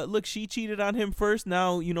 Like, look, she cheated on him first,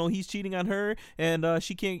 now, he's cheating on her, and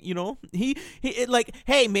she can't, he like,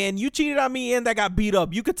 hey man, you cheated on me and I got beat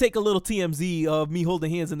up. You could take a little TMZ of me holding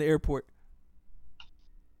hands in the airport.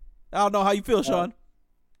 I don't know how you feel, Sean.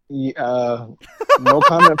 No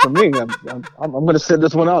comment from me. I'm gonna sit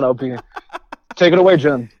this one out, LP. Take it away,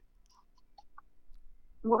 Jen.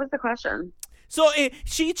 What was the question? So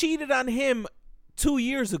she cheated on him 2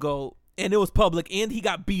 years ago, and it was public, and he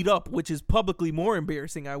got beat up, which is publicly more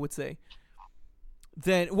embarrassing, I would say.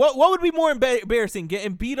 Then what would be more embarrassing,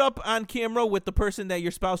 getting beat up on camera with the person that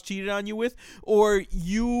your spouse cheated on you with, or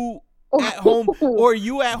you at home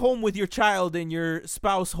with your child and your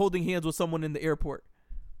spouse holding hands with someone in the airport?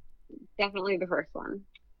 Definitely the first one.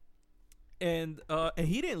 And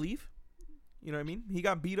he didn't leave. You know what I mean? He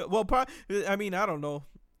got beat up. Well, I don't know.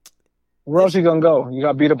 Where else you gonna go? You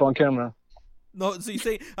got beat up on camera. No, so you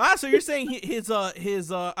say so you're saying his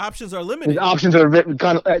options are limited. His options are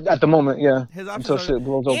kind of at the moment, yeah. His options Until are shit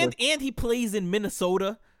blows over. And he plays in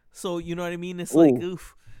Minnesota, so you know what I mean. It's like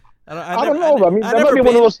oof. I don't know. I mean, that might be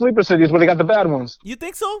one of those sleeper cities where they got the bad ones. You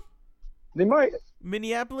think so? They might.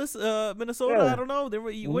 Minneapolis, Minnesota. Yeah. I don't know.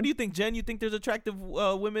 What do you think, Jen? You think there's attractive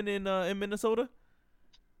women in Minnesota?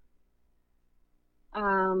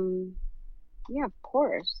 Yeah, of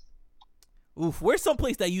course. Oof, where's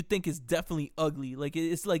someplace that you think is definitely ugly? Like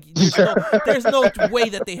it's like there's no way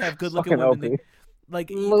that they have good looking women. There. Like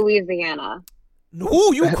Louisiana.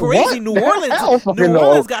 No, you crazy? New Orleans. New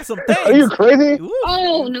Orleans got some things. Are you crazy? Ooh.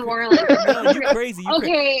 Oh, New Orleans. No, you crazy?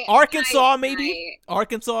 Okay. Arkansas, maybe.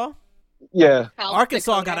 Arkansas. Yeah.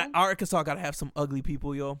 Arkansas gotta have some ugly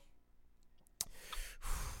people, yo.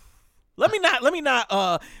 Let me not.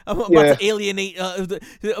 I'm about to alienate.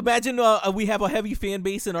 Imagine we have a heavy fan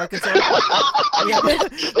base in Arkansas.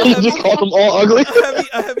 You just called them all ugly.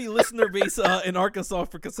 A heavy listener base in Arkansas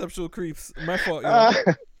for Conceptual Creeps. My fault, yo.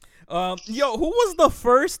 Yo, who was the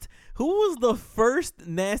first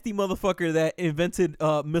nasty motherfucker that invented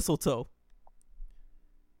mistletoe?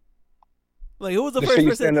 Like, who was the first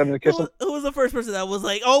person? Who was the first person that was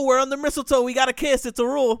like, "Oh, we're under mistletoe. We gotta kiss. It's a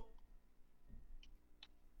rule."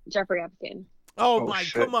 Jeffrey Epstein. Oh my!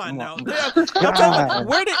 Shit. Come on now.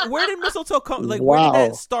 Where did mistletoe come? Like, where did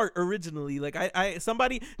that start originally? Like,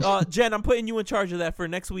 somebody, Jen, I'm putting you in charge of that for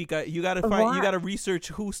next week. You gotta find, you gotta research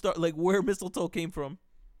where mistletoe came from.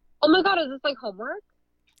 Oh my God, is this like homework?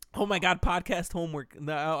 Oh my God, podcast homework.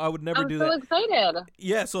 No, I would never do that. I'm so excited.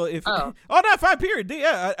 Yeah, so if not 5 period.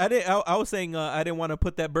 Yeah, I was saying I didn't want to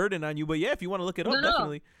put that burden on you, but yeah, if you want to look it up,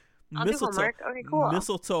 definitely. I'll do homework. Okay, cool.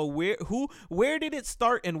 Mistletoe. Where did it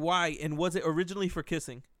start and why? And was it originally for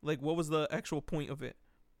kissing? Like, what was the actual point of it?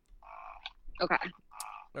 Okay.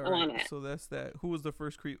 All right, on it. So that's that. Who was the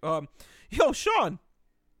first creep? Yo, Sean.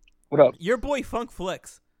 What up? Your boy Funk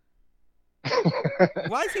Flex.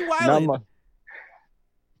 Why is he wilding?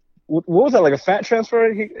 What was that, like a fat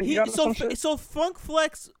transfer? He got so Funk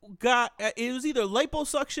Flex got it was either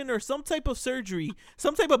liposuction or some type of surgery,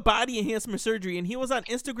 some type of body enhancement surgery, and he was on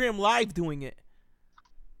Instagram Live doing it.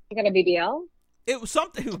 You got a BBL? It was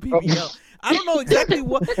something with BBL. I don't know exactly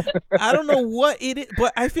what. I don't know what it is,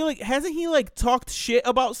 but I feel like hasn't he like talked shit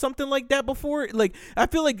about something like that before? Like I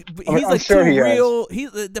feel like he's like sure too real.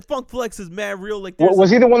 He's the Funk Flex is mad real. Like was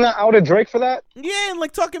he the one that outed Drake for that? Yeah, and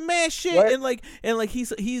like talking mad shit, what? and like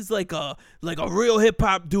he's like a real hip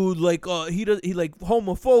hop dude. Like he like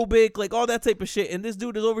homophobic, like all that type of shit. And this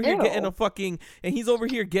dude is over here getting a fucking, and he's over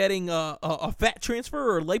here getting a fat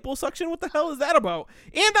transfer or liposuction. What the hell is that about?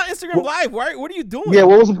 And on Instagram Live, what are you doing? Yeah,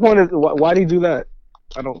 what was the point of why did he do that?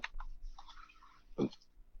 I don't.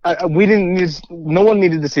 We didn't need. No one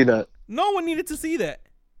needed to see that. No one needed to see that.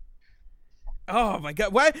 Oh my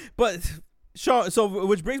God! Why? But Sean. So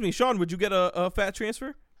which brings me, Sean. Would you get a fat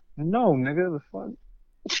transfer? No, nigga. The fuck.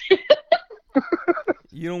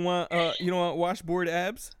 You don't want washboard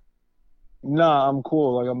abs? Nah, I'm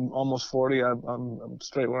cool. Like I'm almost 40. I'm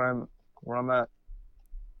straight where I'm at.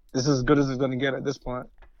 This is as good as it's gonna get at this point.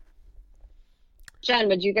 Jen,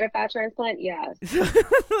 would you get a fat transplant? Yes.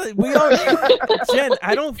 We are. Jen,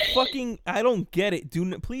 I don't get it.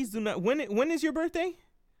 Please do not. When is your birthday?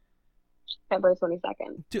 February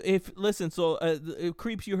 22nd. Listen, so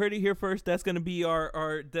creeps, you heard it here first. That's gonna be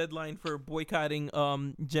our deadline for boycotting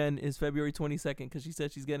Jen is February 22nd because she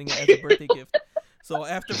said she's getting it as a birthday gift. So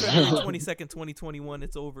after February 22nd, 2021,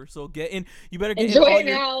 it's over. So get in. You better get enjoy it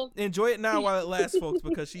now. Enjoy it now while it lasts, folks,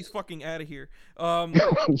 because she's fucking out of here.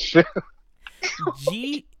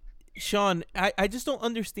 Sean, I just don't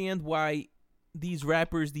understand why these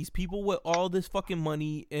rappers, these people with all this fucking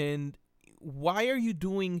money, and why are you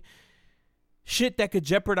doing shit that could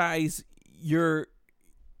jeopardize your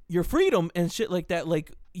freedom and shit like that?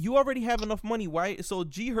 Like, you already have enough money. Why? So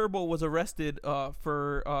G Herbo was arrested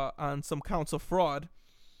for on some counts of fraud.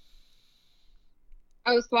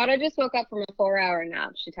 Oh, Swada just woke up from a 4-hour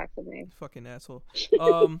nap. She texted me. Fucking asshole.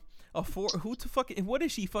 What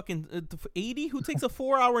is she, fucking 80? Who takes a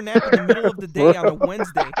 4-hour nap in the middle of the day on a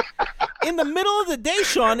Wednesday? In the middle of the day,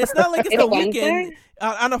 Sean. It's not like it's the weekend.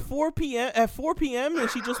 On a 4 p.m. and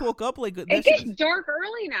she just woke up like it gets dark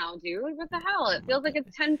early now, dude. What the hell? It feels like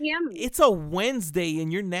it's 10 p.m. It's a Wednesday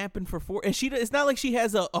and you're napping for 4. And it's not like she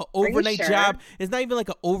has a overnight job. It's not even like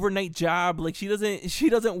an overnight job. Like she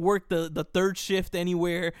doesn't work the third shift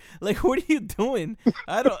anywhere. Like, what are you doing?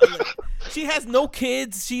 I don't. She has no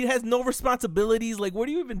kids. She has no responsibilities. Like, what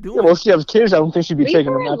are you even doing? Yeah, well, if she has kids, I don't think she'd be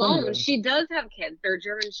taking them. Alone. She does have kids. They're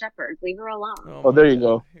German Shepherds. Leave her alone. Oh, there you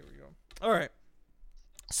go. Here we go. All right.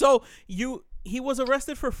 So he was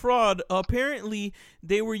arrested for fraud. Apparently,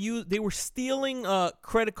 they were stealing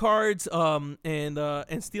credit cards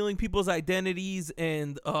and stealing people's identities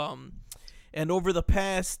and over the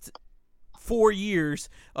past 4 years,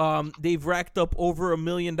 they've racked up over $1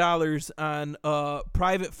 million on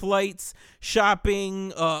private flights,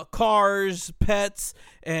 shopping, cars, pets,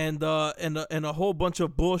 and a whole bunch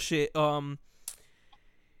of bullshit.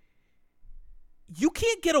 You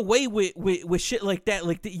can't get away with shit like that.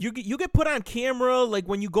 Like you get put on camera. Like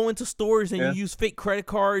when you go into stores and you use fake credit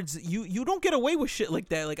cards, you don't get away with shit like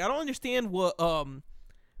that. Like I don't understand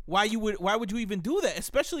why would you even do that,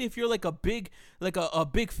 especially if you're like a big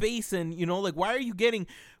face, and like why are you getting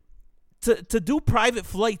to do private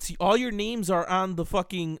flights? All your names are on the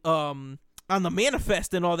fucking on the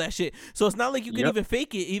manifest and all that shit. So it's not like you can even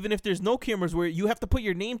fake it, even if there's no cameras, where you have to put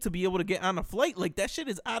your name to be able to get on a flight. Like that shit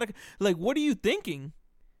is out of, like, what are you thinking?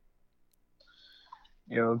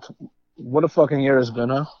 What a fucking year it's been,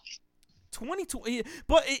 huh? 2020,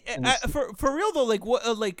 but for real though, like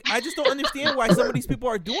what, like I just don't understand why some of these people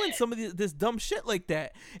are doing some of this dumb shit like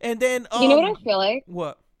that. And then you know what I feel like?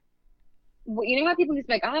 What? You know how people just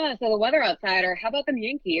be like, so the weather outside, or how about them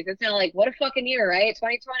Yankees? It's not like, what a fucking year, right?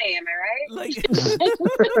 2020, am I right? Like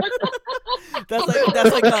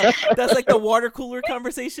that's like the water cooler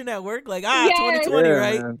conversation at work. Like 2020,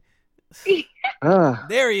 right?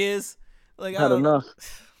 There he is. Like had enough.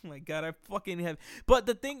 Oh my god, I fucking have. But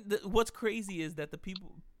the thing, what's crazy is that the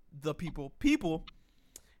people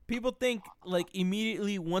think like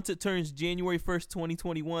immediately once it turns January 1st,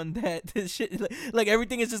 2021, that this shit, like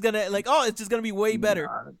everything is just gonna it's just gonna be way better.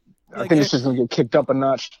 I think it's just gonna get kicked up a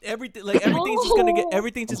notch. Everything's just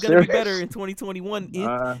gonna be better in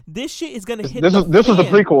 2021. This shit is gonna hit. This was the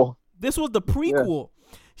prequel. This was the prequel.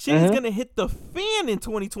 Yeah. Shit is gonna hit the fan in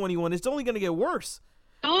 2021. It's only gonna get worse.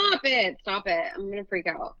 Stop it! I'm gonna freak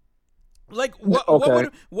out. Like what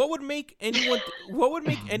would make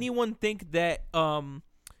anyone think that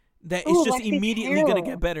that it's just immediately gonna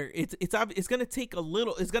get better? It's gonna take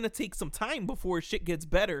it's gonna take some time before shit gets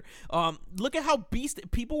better. Look at how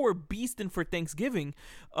people were beasting for Thanksgiving,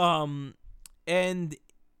 and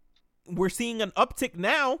we're seeing an uptick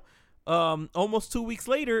now. Almost 2 weeks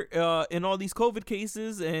later, in all these COVID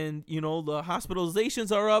cases, and the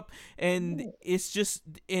hospitalizations are up, and it's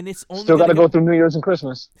only still got to go through New Year's and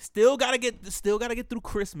Christmas. Still gotta get through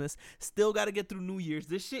Christmas. Still gotta get through New Year's.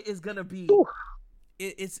 This shit is gonna be.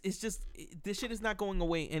 It's just this shit is not going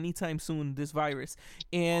away anytime soon. This virus,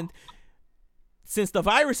 and since the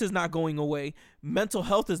virus is not going away, mental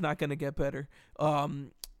health is not gonna get better.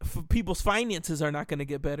 People's finances are not going to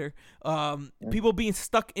get better. People being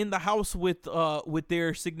stuck in the house with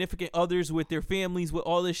their significant others, with their families, with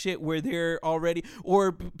all this shit where they're already,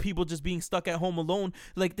 or people just being stuck at home alone.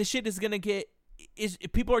 Like this shit is going to get,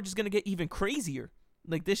 people are just going to get even crazier.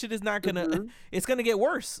 Like this shit is not going to, it's going to get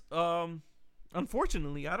worse.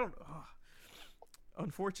 Unfortunately,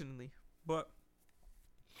 but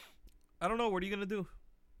I don't know. What are you going to do?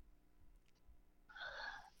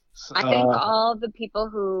 I think all the people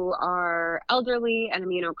who are elderly and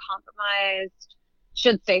immunocompromised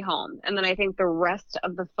should stay home. And then I think the rest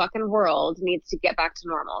of the fucking world needs to get back to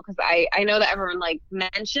normal. Because I know that everyone like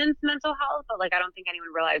mentions mental health, but like I don't think anyone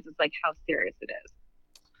realizes like how serious it is.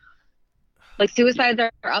 Like suicides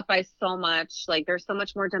are up by so much. Like there's so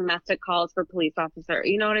much more domestic calls for police officers.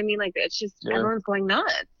 You know what I mean? Like it's just everyone's going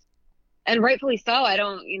nuts. And rightfully so. I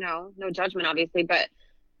don't, no judgment obviously, but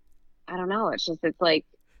I don't know. It's like,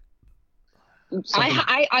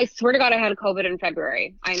 I swear to God, I had COVID in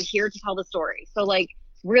February. I'm here to tell the story. So like,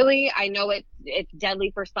 really, I know it's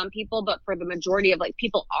deadly for some people, but for the majority of like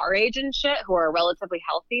people our age and shit who are relatively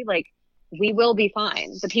healthy, like we will be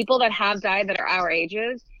fine. The people that have died that are our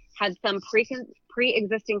ages had some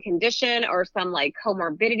pre-existing condition or some like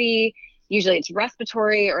comorbidity. Usually it's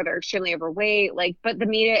respiratory or they're extremely overweight. Like, but the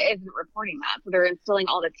media isn't reporting that, so they're instilling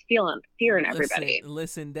all this fear in everybody.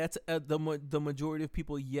 Listen, that's the majority of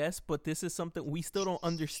people, yes, but this is something we still don't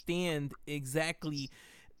understand exactly.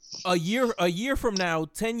 A year from now,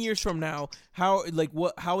 10 years from now, how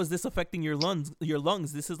is this affecting your lungs?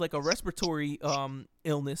 This is like a respiratory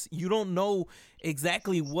illness. You don't know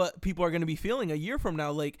exactly what people are going to be feeling a year from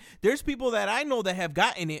now. Like, there's people that I know that have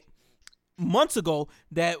gotten it months ago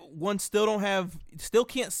that still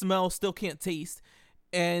can't smell, still can't taste,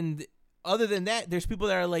 and other than that, there's people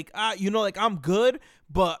that are like, I'm good,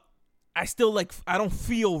 but I still I don't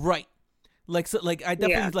feel right. Like, so, like I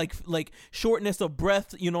definitely like shortness of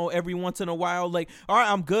breath, every once in a while. Like, all right,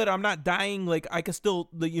 I'm good, I'm not dying. Like, I can still,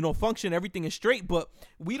 function. Everything is straight, but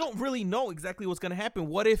we don't really know exactly what's gonna happen.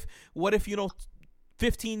 What if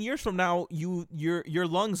 15 years from now, your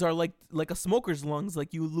lungs are like a smoker's lungs.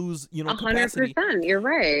 Like you lose, capacity. 100%. You're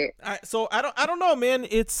right. So I don't know, man.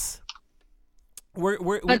 It's we're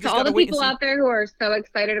But just to all gotta the wait and people see. out there who are so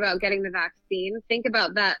excited about getting the vaccine, think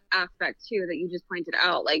about that aspect too that you just pointed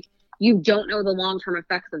out. Like, you don't know the long-term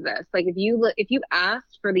effects of this. Like, if you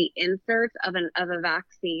asked for the insert of a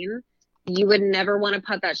vaccine, you would never want to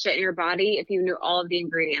put that shit in your body if you knew all of the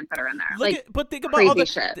ingredients that are in there. But think about all the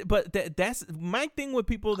shit. But that's my thing with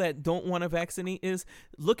people that don't want to vaccinate is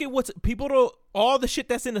look at what's people don't all the shit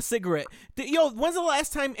that's in a cigarette. When's the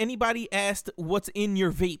last time anybody asked what's in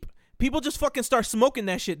your vape? People just fucking start smoking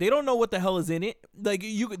that shit. They don't know what the hell is in it. Like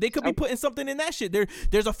they could be putting something in that shit.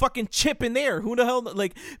 There's a fucking chip in there. Who the hell?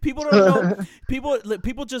 Like people don't know.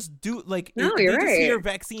 people just do like no, they you're just right. see your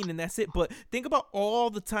vaccine and that's it. But think about all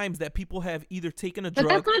the times that people have either taken a But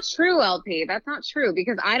drug. that's not true, LP. That's not true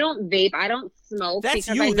because I don't vape. I don't smoke That's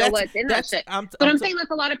because you. I know That's- what's in that that's- shit. I'm But I'm saying that's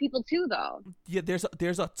a lot of people too, though. Yeah,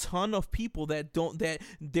 there's a ton of people that don't that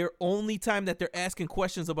their only time that they're asking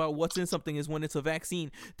questions about what's in something is when it's a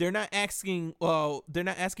vaccine. They're not asking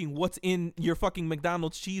what's in your fucking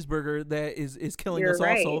McDonald's cheeseburger that is killing You're us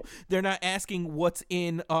right. also. They're not asking what's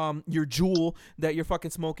in your Juul that you're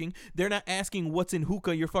fucking smoking. They're not asking what's in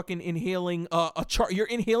hookah. You're fucking inhaling you're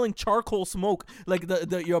inhaling charcoal smoke, like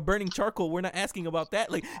you're burning charcoal. We're not asking about that.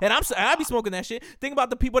 Like, and I be smoking that shit. Think about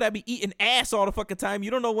the people that be eating ass all the fucking time.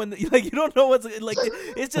 You don't know when like you don't know what's like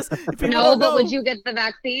it's just people No, don't but know. would you get the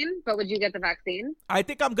vaccine? I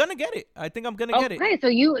think I'm gonna get it. Get it. Okay, so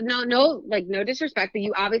you no disrespect, but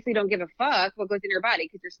you obviously don't give a fuck what goes in your body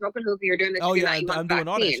because you're smoking hookah, you're doing this. Oh you're yeah, not, I'm doing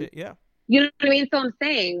all that shit. Yeah. You know what I mean? So I'm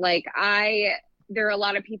saying, like, there are a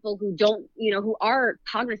lot of people who don't, who are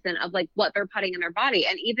cognizant of like what they're putting in their body,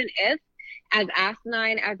 and even if, as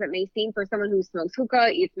asinine as it may seem for someone who smokes hookah,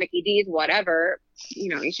 eats Mickey D's, whatever,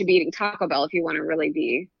 you should be eating Taco Bell if you want to really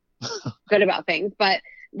be good about things. But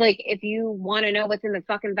like, if you want to know what's in the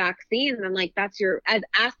fucking vaccine, then like that's as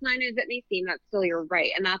asinine as it may seem, that's still your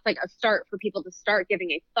right, and that's like a start for people to start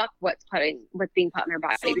giving a fuck what's being put in their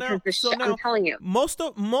body. I'm telling you, most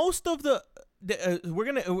of the we're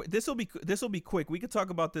gonna this will be quick. We could talk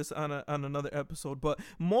about this on another episode, but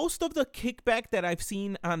most of the kickback that I've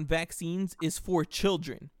seen on vaccines is for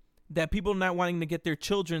children. That people not wanting to get their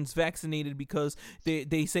children's vaccinated because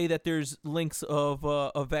they say that there's links of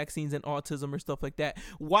vaccines and autism or stuff like that.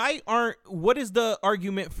 What is the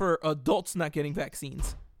argument for adults not getting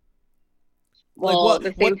vaccines? Well,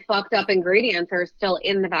 the same fucked up ingredients are still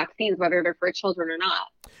in the vaccines, whether they're for children or not.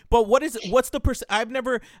 But what's the I've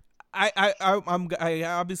never I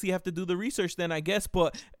obviously have to do the research then, I guess,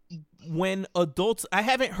 but when adults, I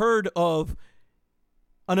haven't heard of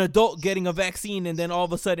an adult getting a vaccine and then all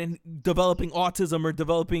of a sudden developing autism or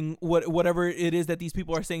developing whatever it is that these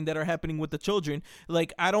people are saying that are happening with the children.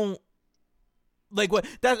 Like, I don't like what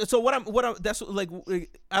that. So what I'm that's like,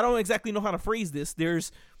 I don't exactly know how to phrase this.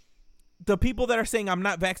 There's the people that are saying I'm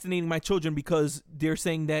not vaccinating my children because they're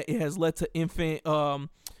saying that it has led to infant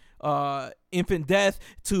death,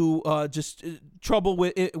 to just trouble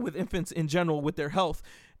with infants in general with their health.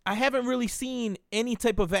 I haven't really seen any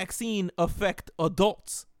type of vaccine affect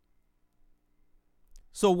adults.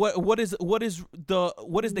 So what is the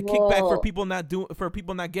kickback for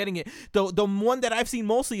people not getting it? The one that I've seen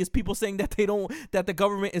mostly is people saying that that the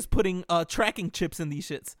government is putting tracking chips in these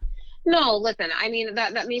shits. No, listen, I mean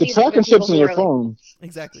that maybe the tracking chips in your phone.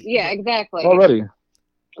 Exactly. Yeah, exactly. Already.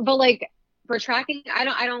 But like for tracking,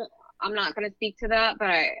 I'm not going to speak to that, but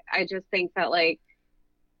I just think that like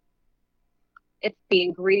it's the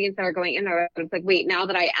ingredients that are going in there. It's like, wait, now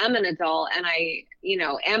that I am an adult and I,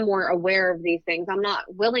 am more aware of these things, I'm not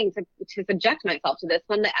willing to subject myself to this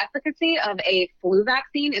when the efficacy of a flu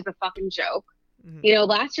vaccine is a fucking joke. Mm-hmm.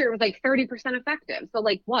 Last year it was like 30% effective. So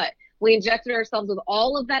like what? We injected ourselves with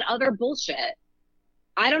all of that other bullshit.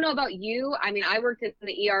 I don't know about you. I mean, I worked in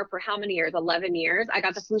the ER for how many years? 11 years. I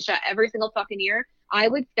got the flu shot every single fucking year. I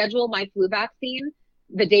would schedule my flu vaccine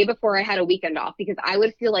the day before I had a weekend off because I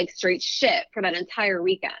would feel like straight shit for that entire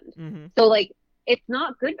weekend. Mm-hmm. So like, it's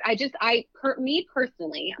not good. Me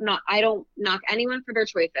personally, I don't knock anyone for their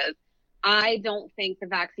choices. I don't think the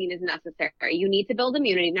vaccine is necessary. You need to build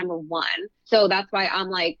immunity, number one. So that's why I'm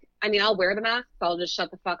like, I'll wear the mask. So I'll just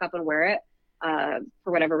shut the fuck up and wear it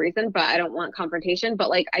for whatever reason, but I don't want confrontation. But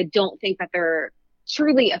like, I don't think that they're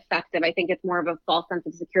truly effective. I think it's more of a false sense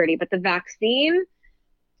of security. But the vaccine,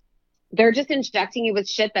 they're just injecting you with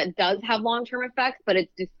shit that does have long-term effects, but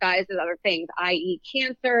it's disguised as other things, i.e.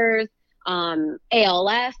 cancers,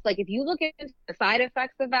 ALS. Like if you look into the side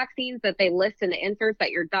effects of vaccines that they list in the inserts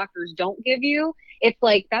that your doctors don't give you, it's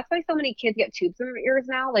like that's why so many kids get tubes in their ears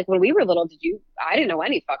now. Like when we were little, I didn't know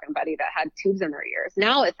any fucking buddy that had tubes in their ears.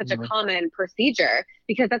 Now it's such a common procedure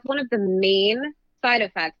because that's one of the main side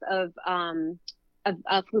effects of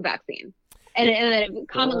a flu vaccine. And it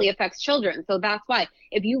commonly affects children. So that's why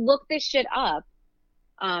if you look this shit up,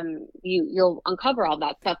 you'll uncover all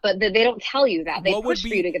that stuff, but they don't tell you that. They push for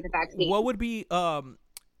you to get the vaccine. What would be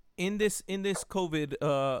in this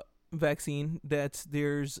COVID vaccine that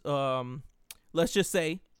there's let's just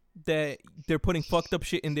say that they're putting fucked up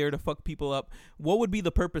shit in there to fuck people up. What would be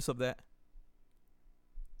the purpose of that?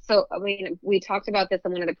 So, I mean, we talked about this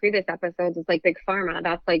in one of the previous episodes. It's like big pharma.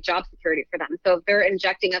 That's like job security for them. So if they're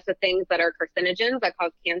injecting us with things that are carcinogens that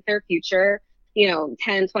cause cancer, future, 10,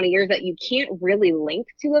 20 years that you can't really link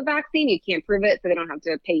to a vaccine, you can't prove it, so they don't have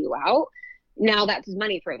to pay you out. Now that's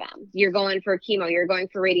money for them. You're going for chemo, you're going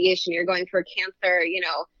for radiation, you're going for cancer,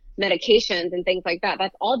 medications and things like that.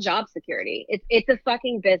 That's all job security. It's a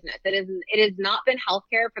fucking business. It has not been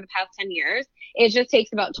healthcare for the past 10 years. It just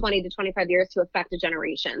takes about 20 to 25 years to affect a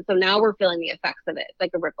generation. So now we're feeling the effects of it. It's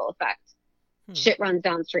like a ripple effect. Shit runs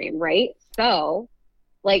downstream, right? So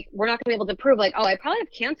like we're not gonna be able to prove like, oh, I probably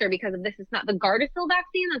have cancer because of this. It's not the Gardasil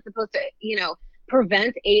vaccine that's supposed to,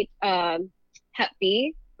 prevent Hep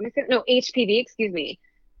B. HPV, excuse me.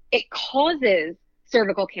 It causes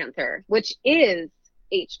cervical cancer, which is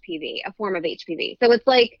HPV, a form of HPV. So it's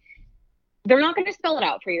like they're not going to spell it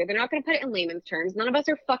out for you. They're not going to put it in layman's terms. None of us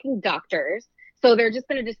are fucking doctors. So they're just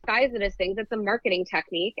going to disguise it as things. It's a marketing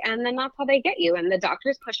technique. And then that's how they get you. And the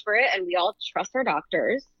doctors push for it. And we all trust our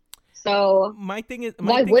doctors. So why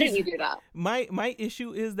wouldn't you do that? My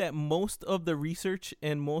issue is that most of the research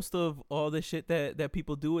and most of all the shit that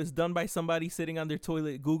people do is done by somebody sitting on their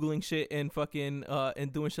toilet Googling shit and fucking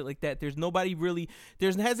and doing shit like that. There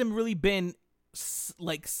hasn't really been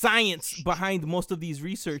like science behind most of these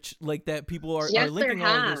research like that people are linking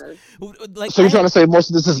all of this. Like, so you're trying to say most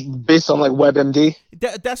of this is based on like WebMD?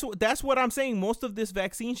 That's what I'm saying. Most of this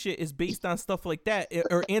vaccine shit is based on stuff like that,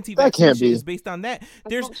 or anti-vaccine shit is based on that.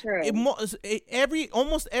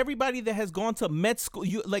 Almost everybody that has gone to med school,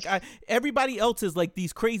 everybody else is like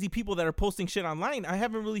these crazy people that are posting shit online. I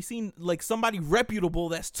haven't really seen like somebody reputable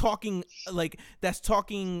that's talking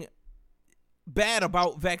bad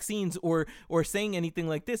about vaccines or saying anything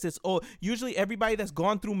like this. It's usually everybody that's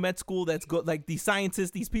gone through med school, like these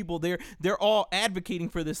scientists, these people, they're all advocating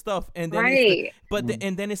for this stuff, and then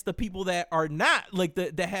it's the people that are not like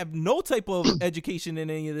that have no type of education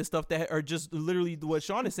in any of this stuff, that are just literally what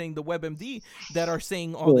Sean is saying, the WebMD, that are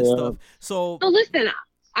saying all this stuff. So listen,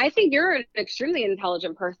 I think you're an extremely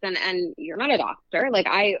intelligent person, and you're not a doctor. Like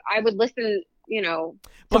I would listen, to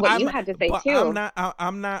what you had to say too.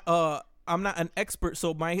 I'm not an expert,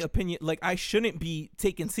 so my opinion, like, I shouldn't be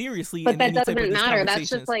taken seriously. But that doesn't matter. That's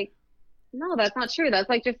just like, no, that's not true. That's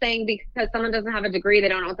like just saying because someone doesn't have a degree, they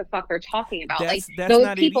don't know what the fuck they're talking about. That's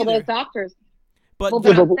those people, those doctors. But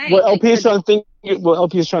what LP is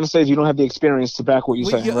trying to say is you don't have the experience to back what you're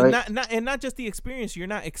saying, right? Not just the experience. You're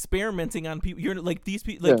not experimenting on people. You're like these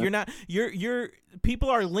people. Like you're not. You're people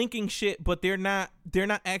are linking shit, but they're not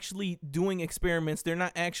actually doing experiments. They're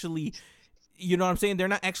not actually. You know what I'm saying? They're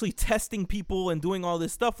not actually testing people and doing all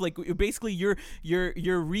this stuff. Like basically, you're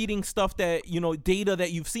reading stuff that data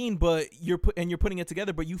that you've seen, but you're putting it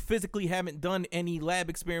together. But you physically haven't done any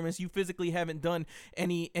lab experiments. You physically haven't done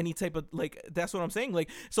any type of like. That's what I'm saying.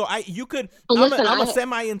 Like so, I'm a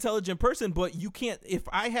semi-intelligent person, but you can't. If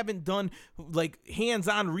I haven't done like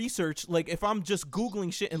hands-on research, like if I'm just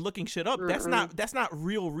Googling shit and looking shit up, that's not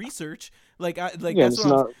real research. Like that's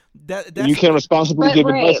what that's you can't responsibly give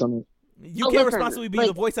advice on it. You can't responsibly be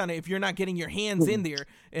the voice on it if you're not getting your hands in there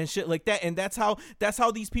and shit like that. And that's how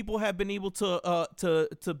these people have been able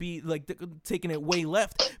to be like taking it way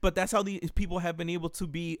left. But that's how these people have been able to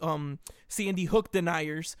be Sandy Hook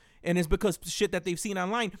deniers, and it's because shit that they've seen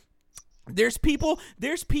online. There's people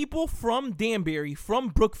from Danbury, from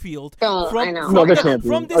Brookfield, from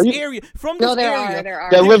this area,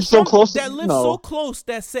 that live so close, so close,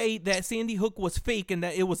 that say that Sandy Hook was fake and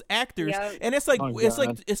that it was actors, and it's like,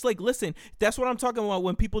 listen, that's what I'm talking about.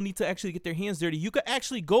 When people need to actually get their hands dirty, you could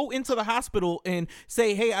actually go into the hospital and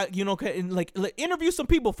say, hey, and like interview some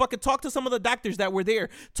people, fucking talk to some of the doctors that were there.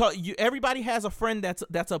 Everybody has a friend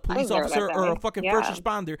that's a police officer or a fucking first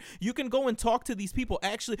responder. You can go and talk to these people,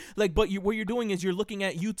 actually, like, but what you're doing is you're looking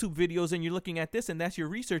at YouTube videos and you're looking at this, and that's your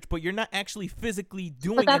research, but you're not actually physically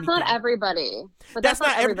doing But that's anything. not everybody. But That's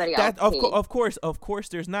not everybody else. Of course,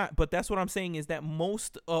 there's not. But that's what I'm saying is that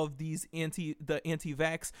most of these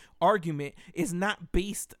anti-vax argument is not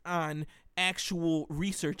based on actual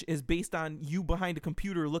research, is based on you behind a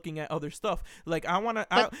computer looking at other stuff. Like I want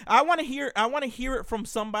to hear it from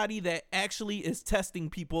somebody that actually is testing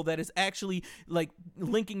people, that is actually like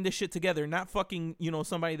linking this shit together, not fucking, you know,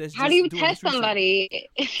 somebody that's how just do you doing test somebody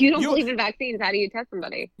if you don't believe in vaccines? How do you test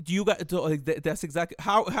somebody? Do you got like that's exactly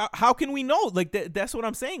how can we know? Like that's what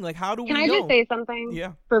I'm saying. Like how do we know? Can I just say something?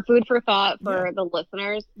 Yeah. For food for thought for the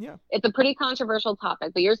listeners. Yeah. It's a pretty controversial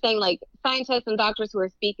topic, but you're saying like scientists and doctors who are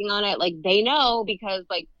speaking on it, like they know because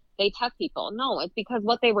like they test people. No, it's because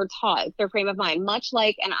what they were taught. It's their frame of mind. Much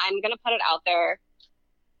like, and I'm gonna put it out there,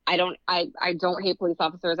 I don't hate police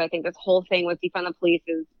officers. I think this whole thing with defund the police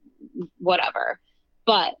is whatever.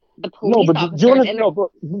 But the police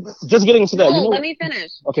just getting into that. No, let me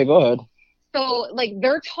finish. Okay, go ahead. So like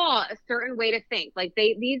they're taught a certain way to think. Like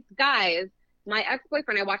these guys, my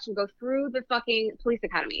ex-boyfriend, I watched him go through the fucking police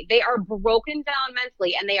academy. They are broken down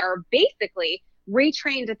mentally, and they are basically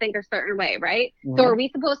retrained to think a certain way, right? Mm-hmm. So are we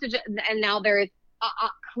supposed to and now there is a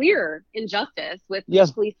clear injustice with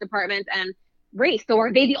police departments and race. So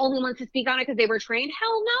are they the only ones to speak on it because they were trained?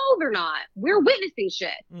 Hell no, they're not. We're witnessing shit.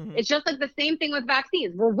 Mm-hmm. It's just like the same thing with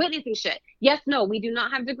vaccines. We're witnessing shit. Yes, no, we do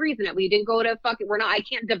not have degrees in it. We didn't go to I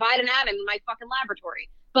can't divide an atom in my fucking laboratory.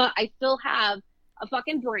 But I still have a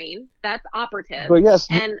fucking brain that's operative. But yes,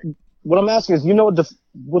 and what I'm asking is, you know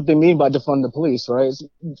what they mean by defund the police, right?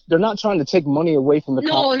 They're not trying to take money away from the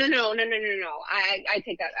cops. No. I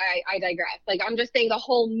take that. I digress. Like I'm just saying the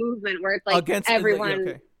whole movement where it's like against everyone.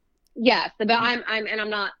 Okay. Yes, but I'm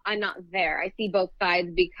not there. I see both sides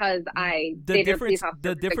because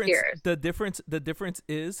the difference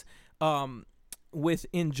is with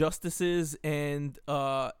injustices and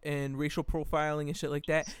racial profiling and shit like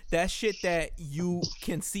that shit that you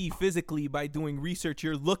can see physically by doing research,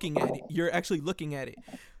 you're actually looking at it.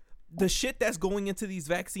 The shit that's going into these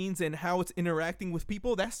vaccines and how it's interacting with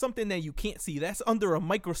people, that's something that you can't see. That's under a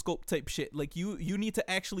microscope type shit. Like you need to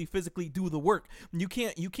actually physically do the work. You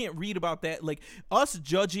can't read about that. Like us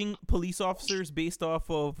judging police officers based off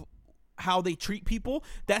of how they treat people,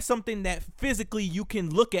 that's something that physically you can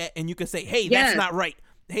look at and you can say, hey, that's not right.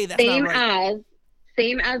 Hey, that's not right.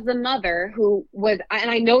 Same as the mother who was,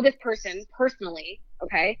 and I know this person personally,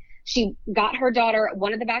 okay? She got her daughter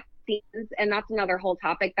one of the vaccines, and that's another whole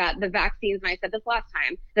topic, that the vaccines, and I said this last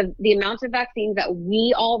time, the amount of vaccines that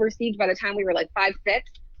we all received by the time we were like 5, 6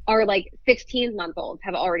 are like 16-month-olds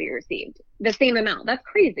have already received the same amount. That's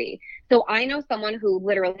crazy. So I know someone who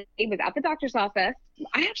literally was at the doctor's office.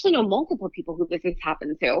 I actually know multiple people who this has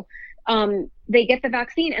happened to. They get the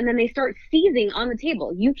vaccine and then they start seizing on the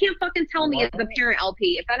table. You can't fucking tell me as a parent,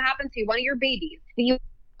 LP, if that happens to one of your babies, that you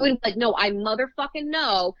would be like, no, I motherfucking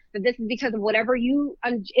know that this is because of whatever you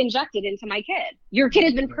injected into my kid. Your kid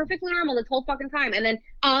has been perfectly normal this whole fucking time. And then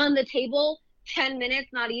on the table, 10 minutes,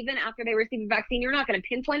 not even, after they receive a vaccine, you're not going to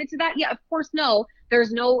pinpoint it to that? Yeah, of course, no.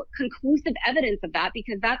 There's no conclusive evidence of that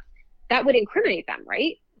because that would incriminate them,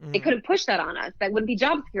 right? They couldn't push that on us. That wouldn't be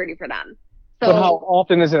job security for them. So but how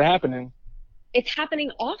often is it happening? It's happening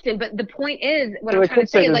often, but the point is, what I'm trying to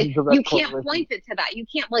say is, like, you can't point it to that. You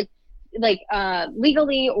can't,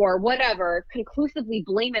 legally or whatever, conclusively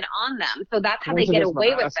blame it on them. So that's how they get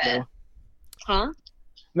away with it. Huh?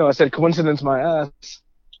 No, I said coincidence my ass.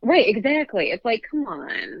 Right, exactly. It's like, come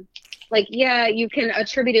on. Like, yeah, you can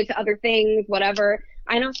attribute it to other things, whatever.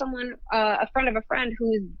 I know someone, a friend of a friend,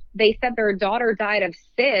 they said their daughter died of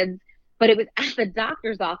SIDS, but it was at the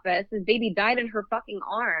doctor's office. His baby died in her fucking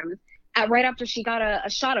arms right after she got a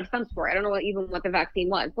shot of some sort. I don't know what the vaccine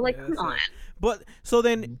was, but come on. But so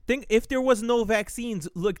then think, if there was no vaccines,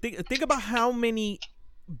 look, think about how many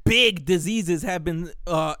big diseases have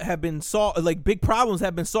been solved, like big problems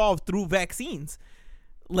have been solved through vaccines.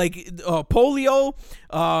 Like polio,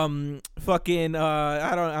 I'm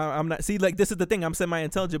not, see, like, this is the thing, I'm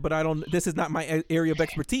semi-intelligent, but this is not my area of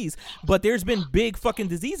expertise, but there's been big fucking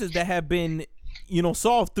diseases that have been,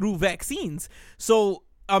 solved through vaccines. So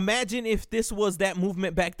imagine if this was that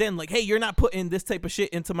movement back then, like, hey, you're not putting this type of shit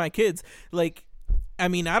into my kids. Like, I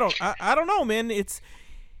mean, I don't know, man. It's,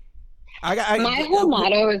 my whole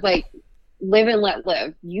motto is like, live and let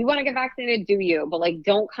live. You want to get vaccinated, do you, but like,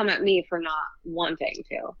 don't come at me for not wanting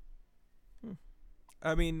to.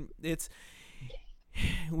 I mean,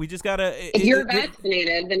 we just gotta, if you're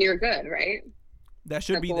vaccinated, then you're good, right? That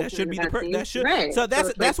should be right. So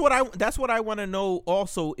that's what I want to know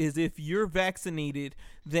also, is if you're vaccinated,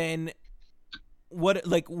 then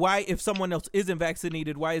why, if someone else isn't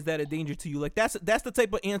vaccinated, why is that a danger to you? Like, that's the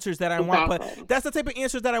type of answers that I want, but that's the type of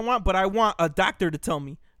answers that I want, but I want a doctor to tell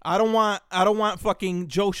me. I don't want fucking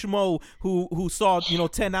Joe Schmo who saw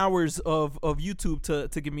 10 hours of YouTube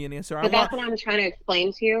to give me an answer. But that's what I'm trying to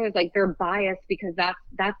explain to you is like they're biased because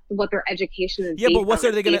that's what their education is. Yeah, but what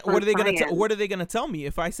are they gonna tell me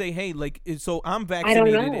if I say, hey, like, so I'm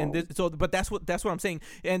vaccinated and this, so, but that's what I'm saying,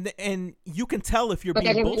 and you can tell if you're being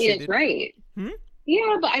bullshitted. But that doesn't mean it's right.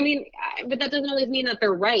 Yeah, but I mean, but that doesn't always mean that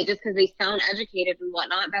they're right just because they sound educated and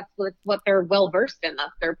whatnot. That's what they're well versed in.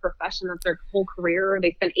 That's their profession. That's their whole career.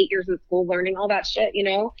 They spent 8 years in school learning all that shit.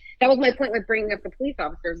 That was my point with bringing up the police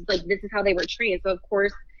officers. Like, this is how they were trained. So of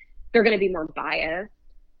course they're going to be more biased.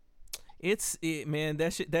 Man,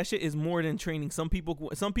 that shit is more than training. Some people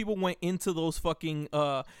went into those fucking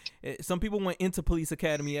some people went into police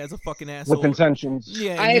academy as a fucking asshole with intentions.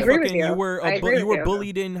 Yeah, I agree with you. You were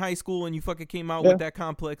bullied in high school and you fucking came out with that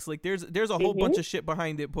complex. Like, there's a whole bunch of shit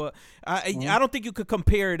behind it, but I don't think you could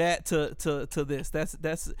compare that to this.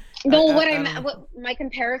 That's no. What my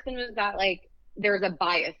comparison was that, like, there's a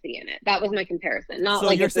bias in it. That was my comparison. Not so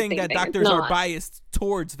like you're saying that doctors are biased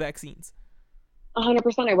towards vaccines.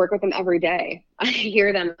 100%. I work with them every day. I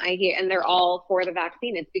hear them. And they're all for the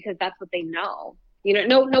vaccine. It's because that's what they know.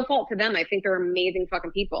 No fault to them. I think they're amazing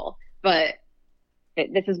fucking people. But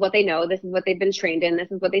this is what they know. This is what they've been trained in.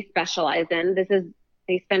 This is what they specialize in.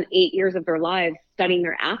 They spend 8 years of their lives studying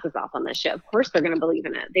their asses off on this shit. Of course they're going to believe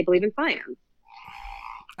in it. They believe in science.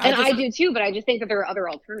 I do too, but I just think that there are other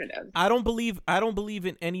alternatives. I don't believe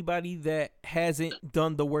in anybody that hasn't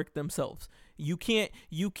done the work themselves. You can't,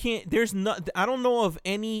 I don't know of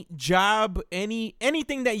any job,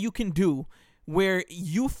 anything that you can do where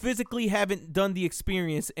you physically haven't done the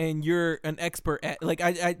experience and you're an expert at, like,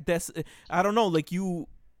 I don't know, like, you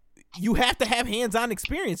have to have hands-on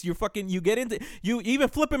experience. You get into, you even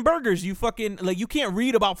flipping burgers, you fucking, like, you can't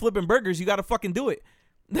read about flipping burgers, you got to fucking do it.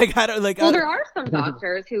 Like, there are some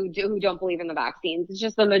doctors who don't believe in the vaccines. It's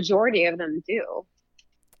just the majority of them do.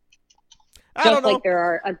 I don't know. Like, there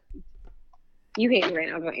are you hate me right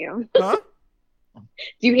now, don't you? Huh? Do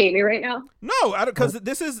you hate me right now? No, I don't, because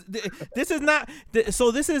this is not.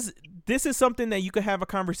 So this is something that you could have a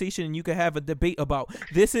conversation and you could have a debate about.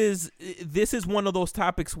 This is one of those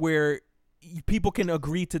topics where people can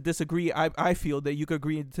agree to disagree. I feel that you could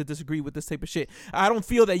agree to disagree with this type of shit. I don't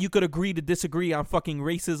feel that you could agree to disagree on fucking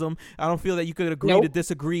racism. I don't feel that you could agree to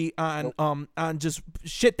disagree on just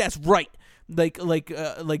shit that's right.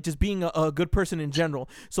 Like just being a good person in general.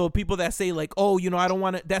 So people that say, like, oh, I don't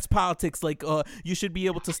want to, that's politics, like, you should be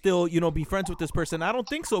able to still, be friends with this person. I don't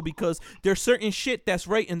think so, because there's certain shit that's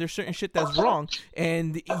right and there's certain shit that's wrong,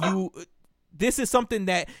 and this is something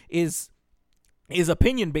that is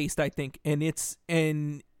opinion based, I think,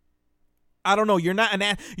 and I don't know. You're not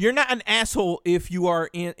an asshole if you are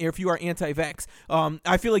anti-vax.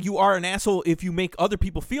 I feel like you are an asshole if you make other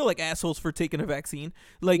people feel like assholes for taking a vaccine.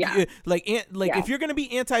 If you're gonna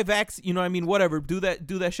be anti-vax, whatever. Do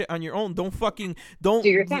that shit on your own. Don't do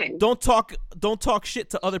your thing. Don't talk shit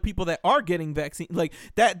to other people that are getting vaccine. Like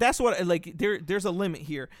that. That's what, like, there's a limit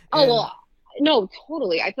here. No,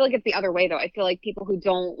 totally. I feel like it's the other way, though. I feel like people who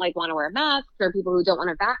don't, like, want to wear masks or people who don't want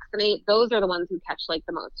to vaccinate, those are the ones who catch, like,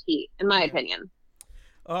 the most heat, in my opinion.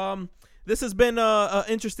 This has been an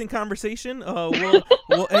interesting conversation.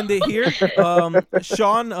 We'll end it here.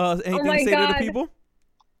 Sean, anything to say to the people?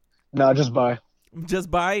 No, just bye.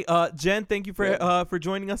 Just bye. Jen, thank you for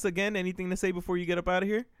joining us again. Anything to say before you get up out of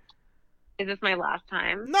here? Is this my last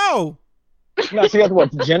time? No. No, so you have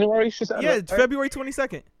what, January? Yeah, it's February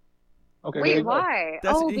 22nd. Okay. Wait, why?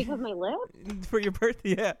 Because my lips? For your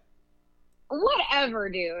birthday, yeah. Whatever,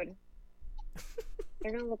 dude.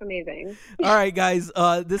 They're gonna look amazing. All right, guys.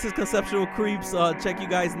 This is Conceptual Creeps. Check you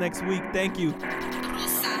guys next week. Thank you.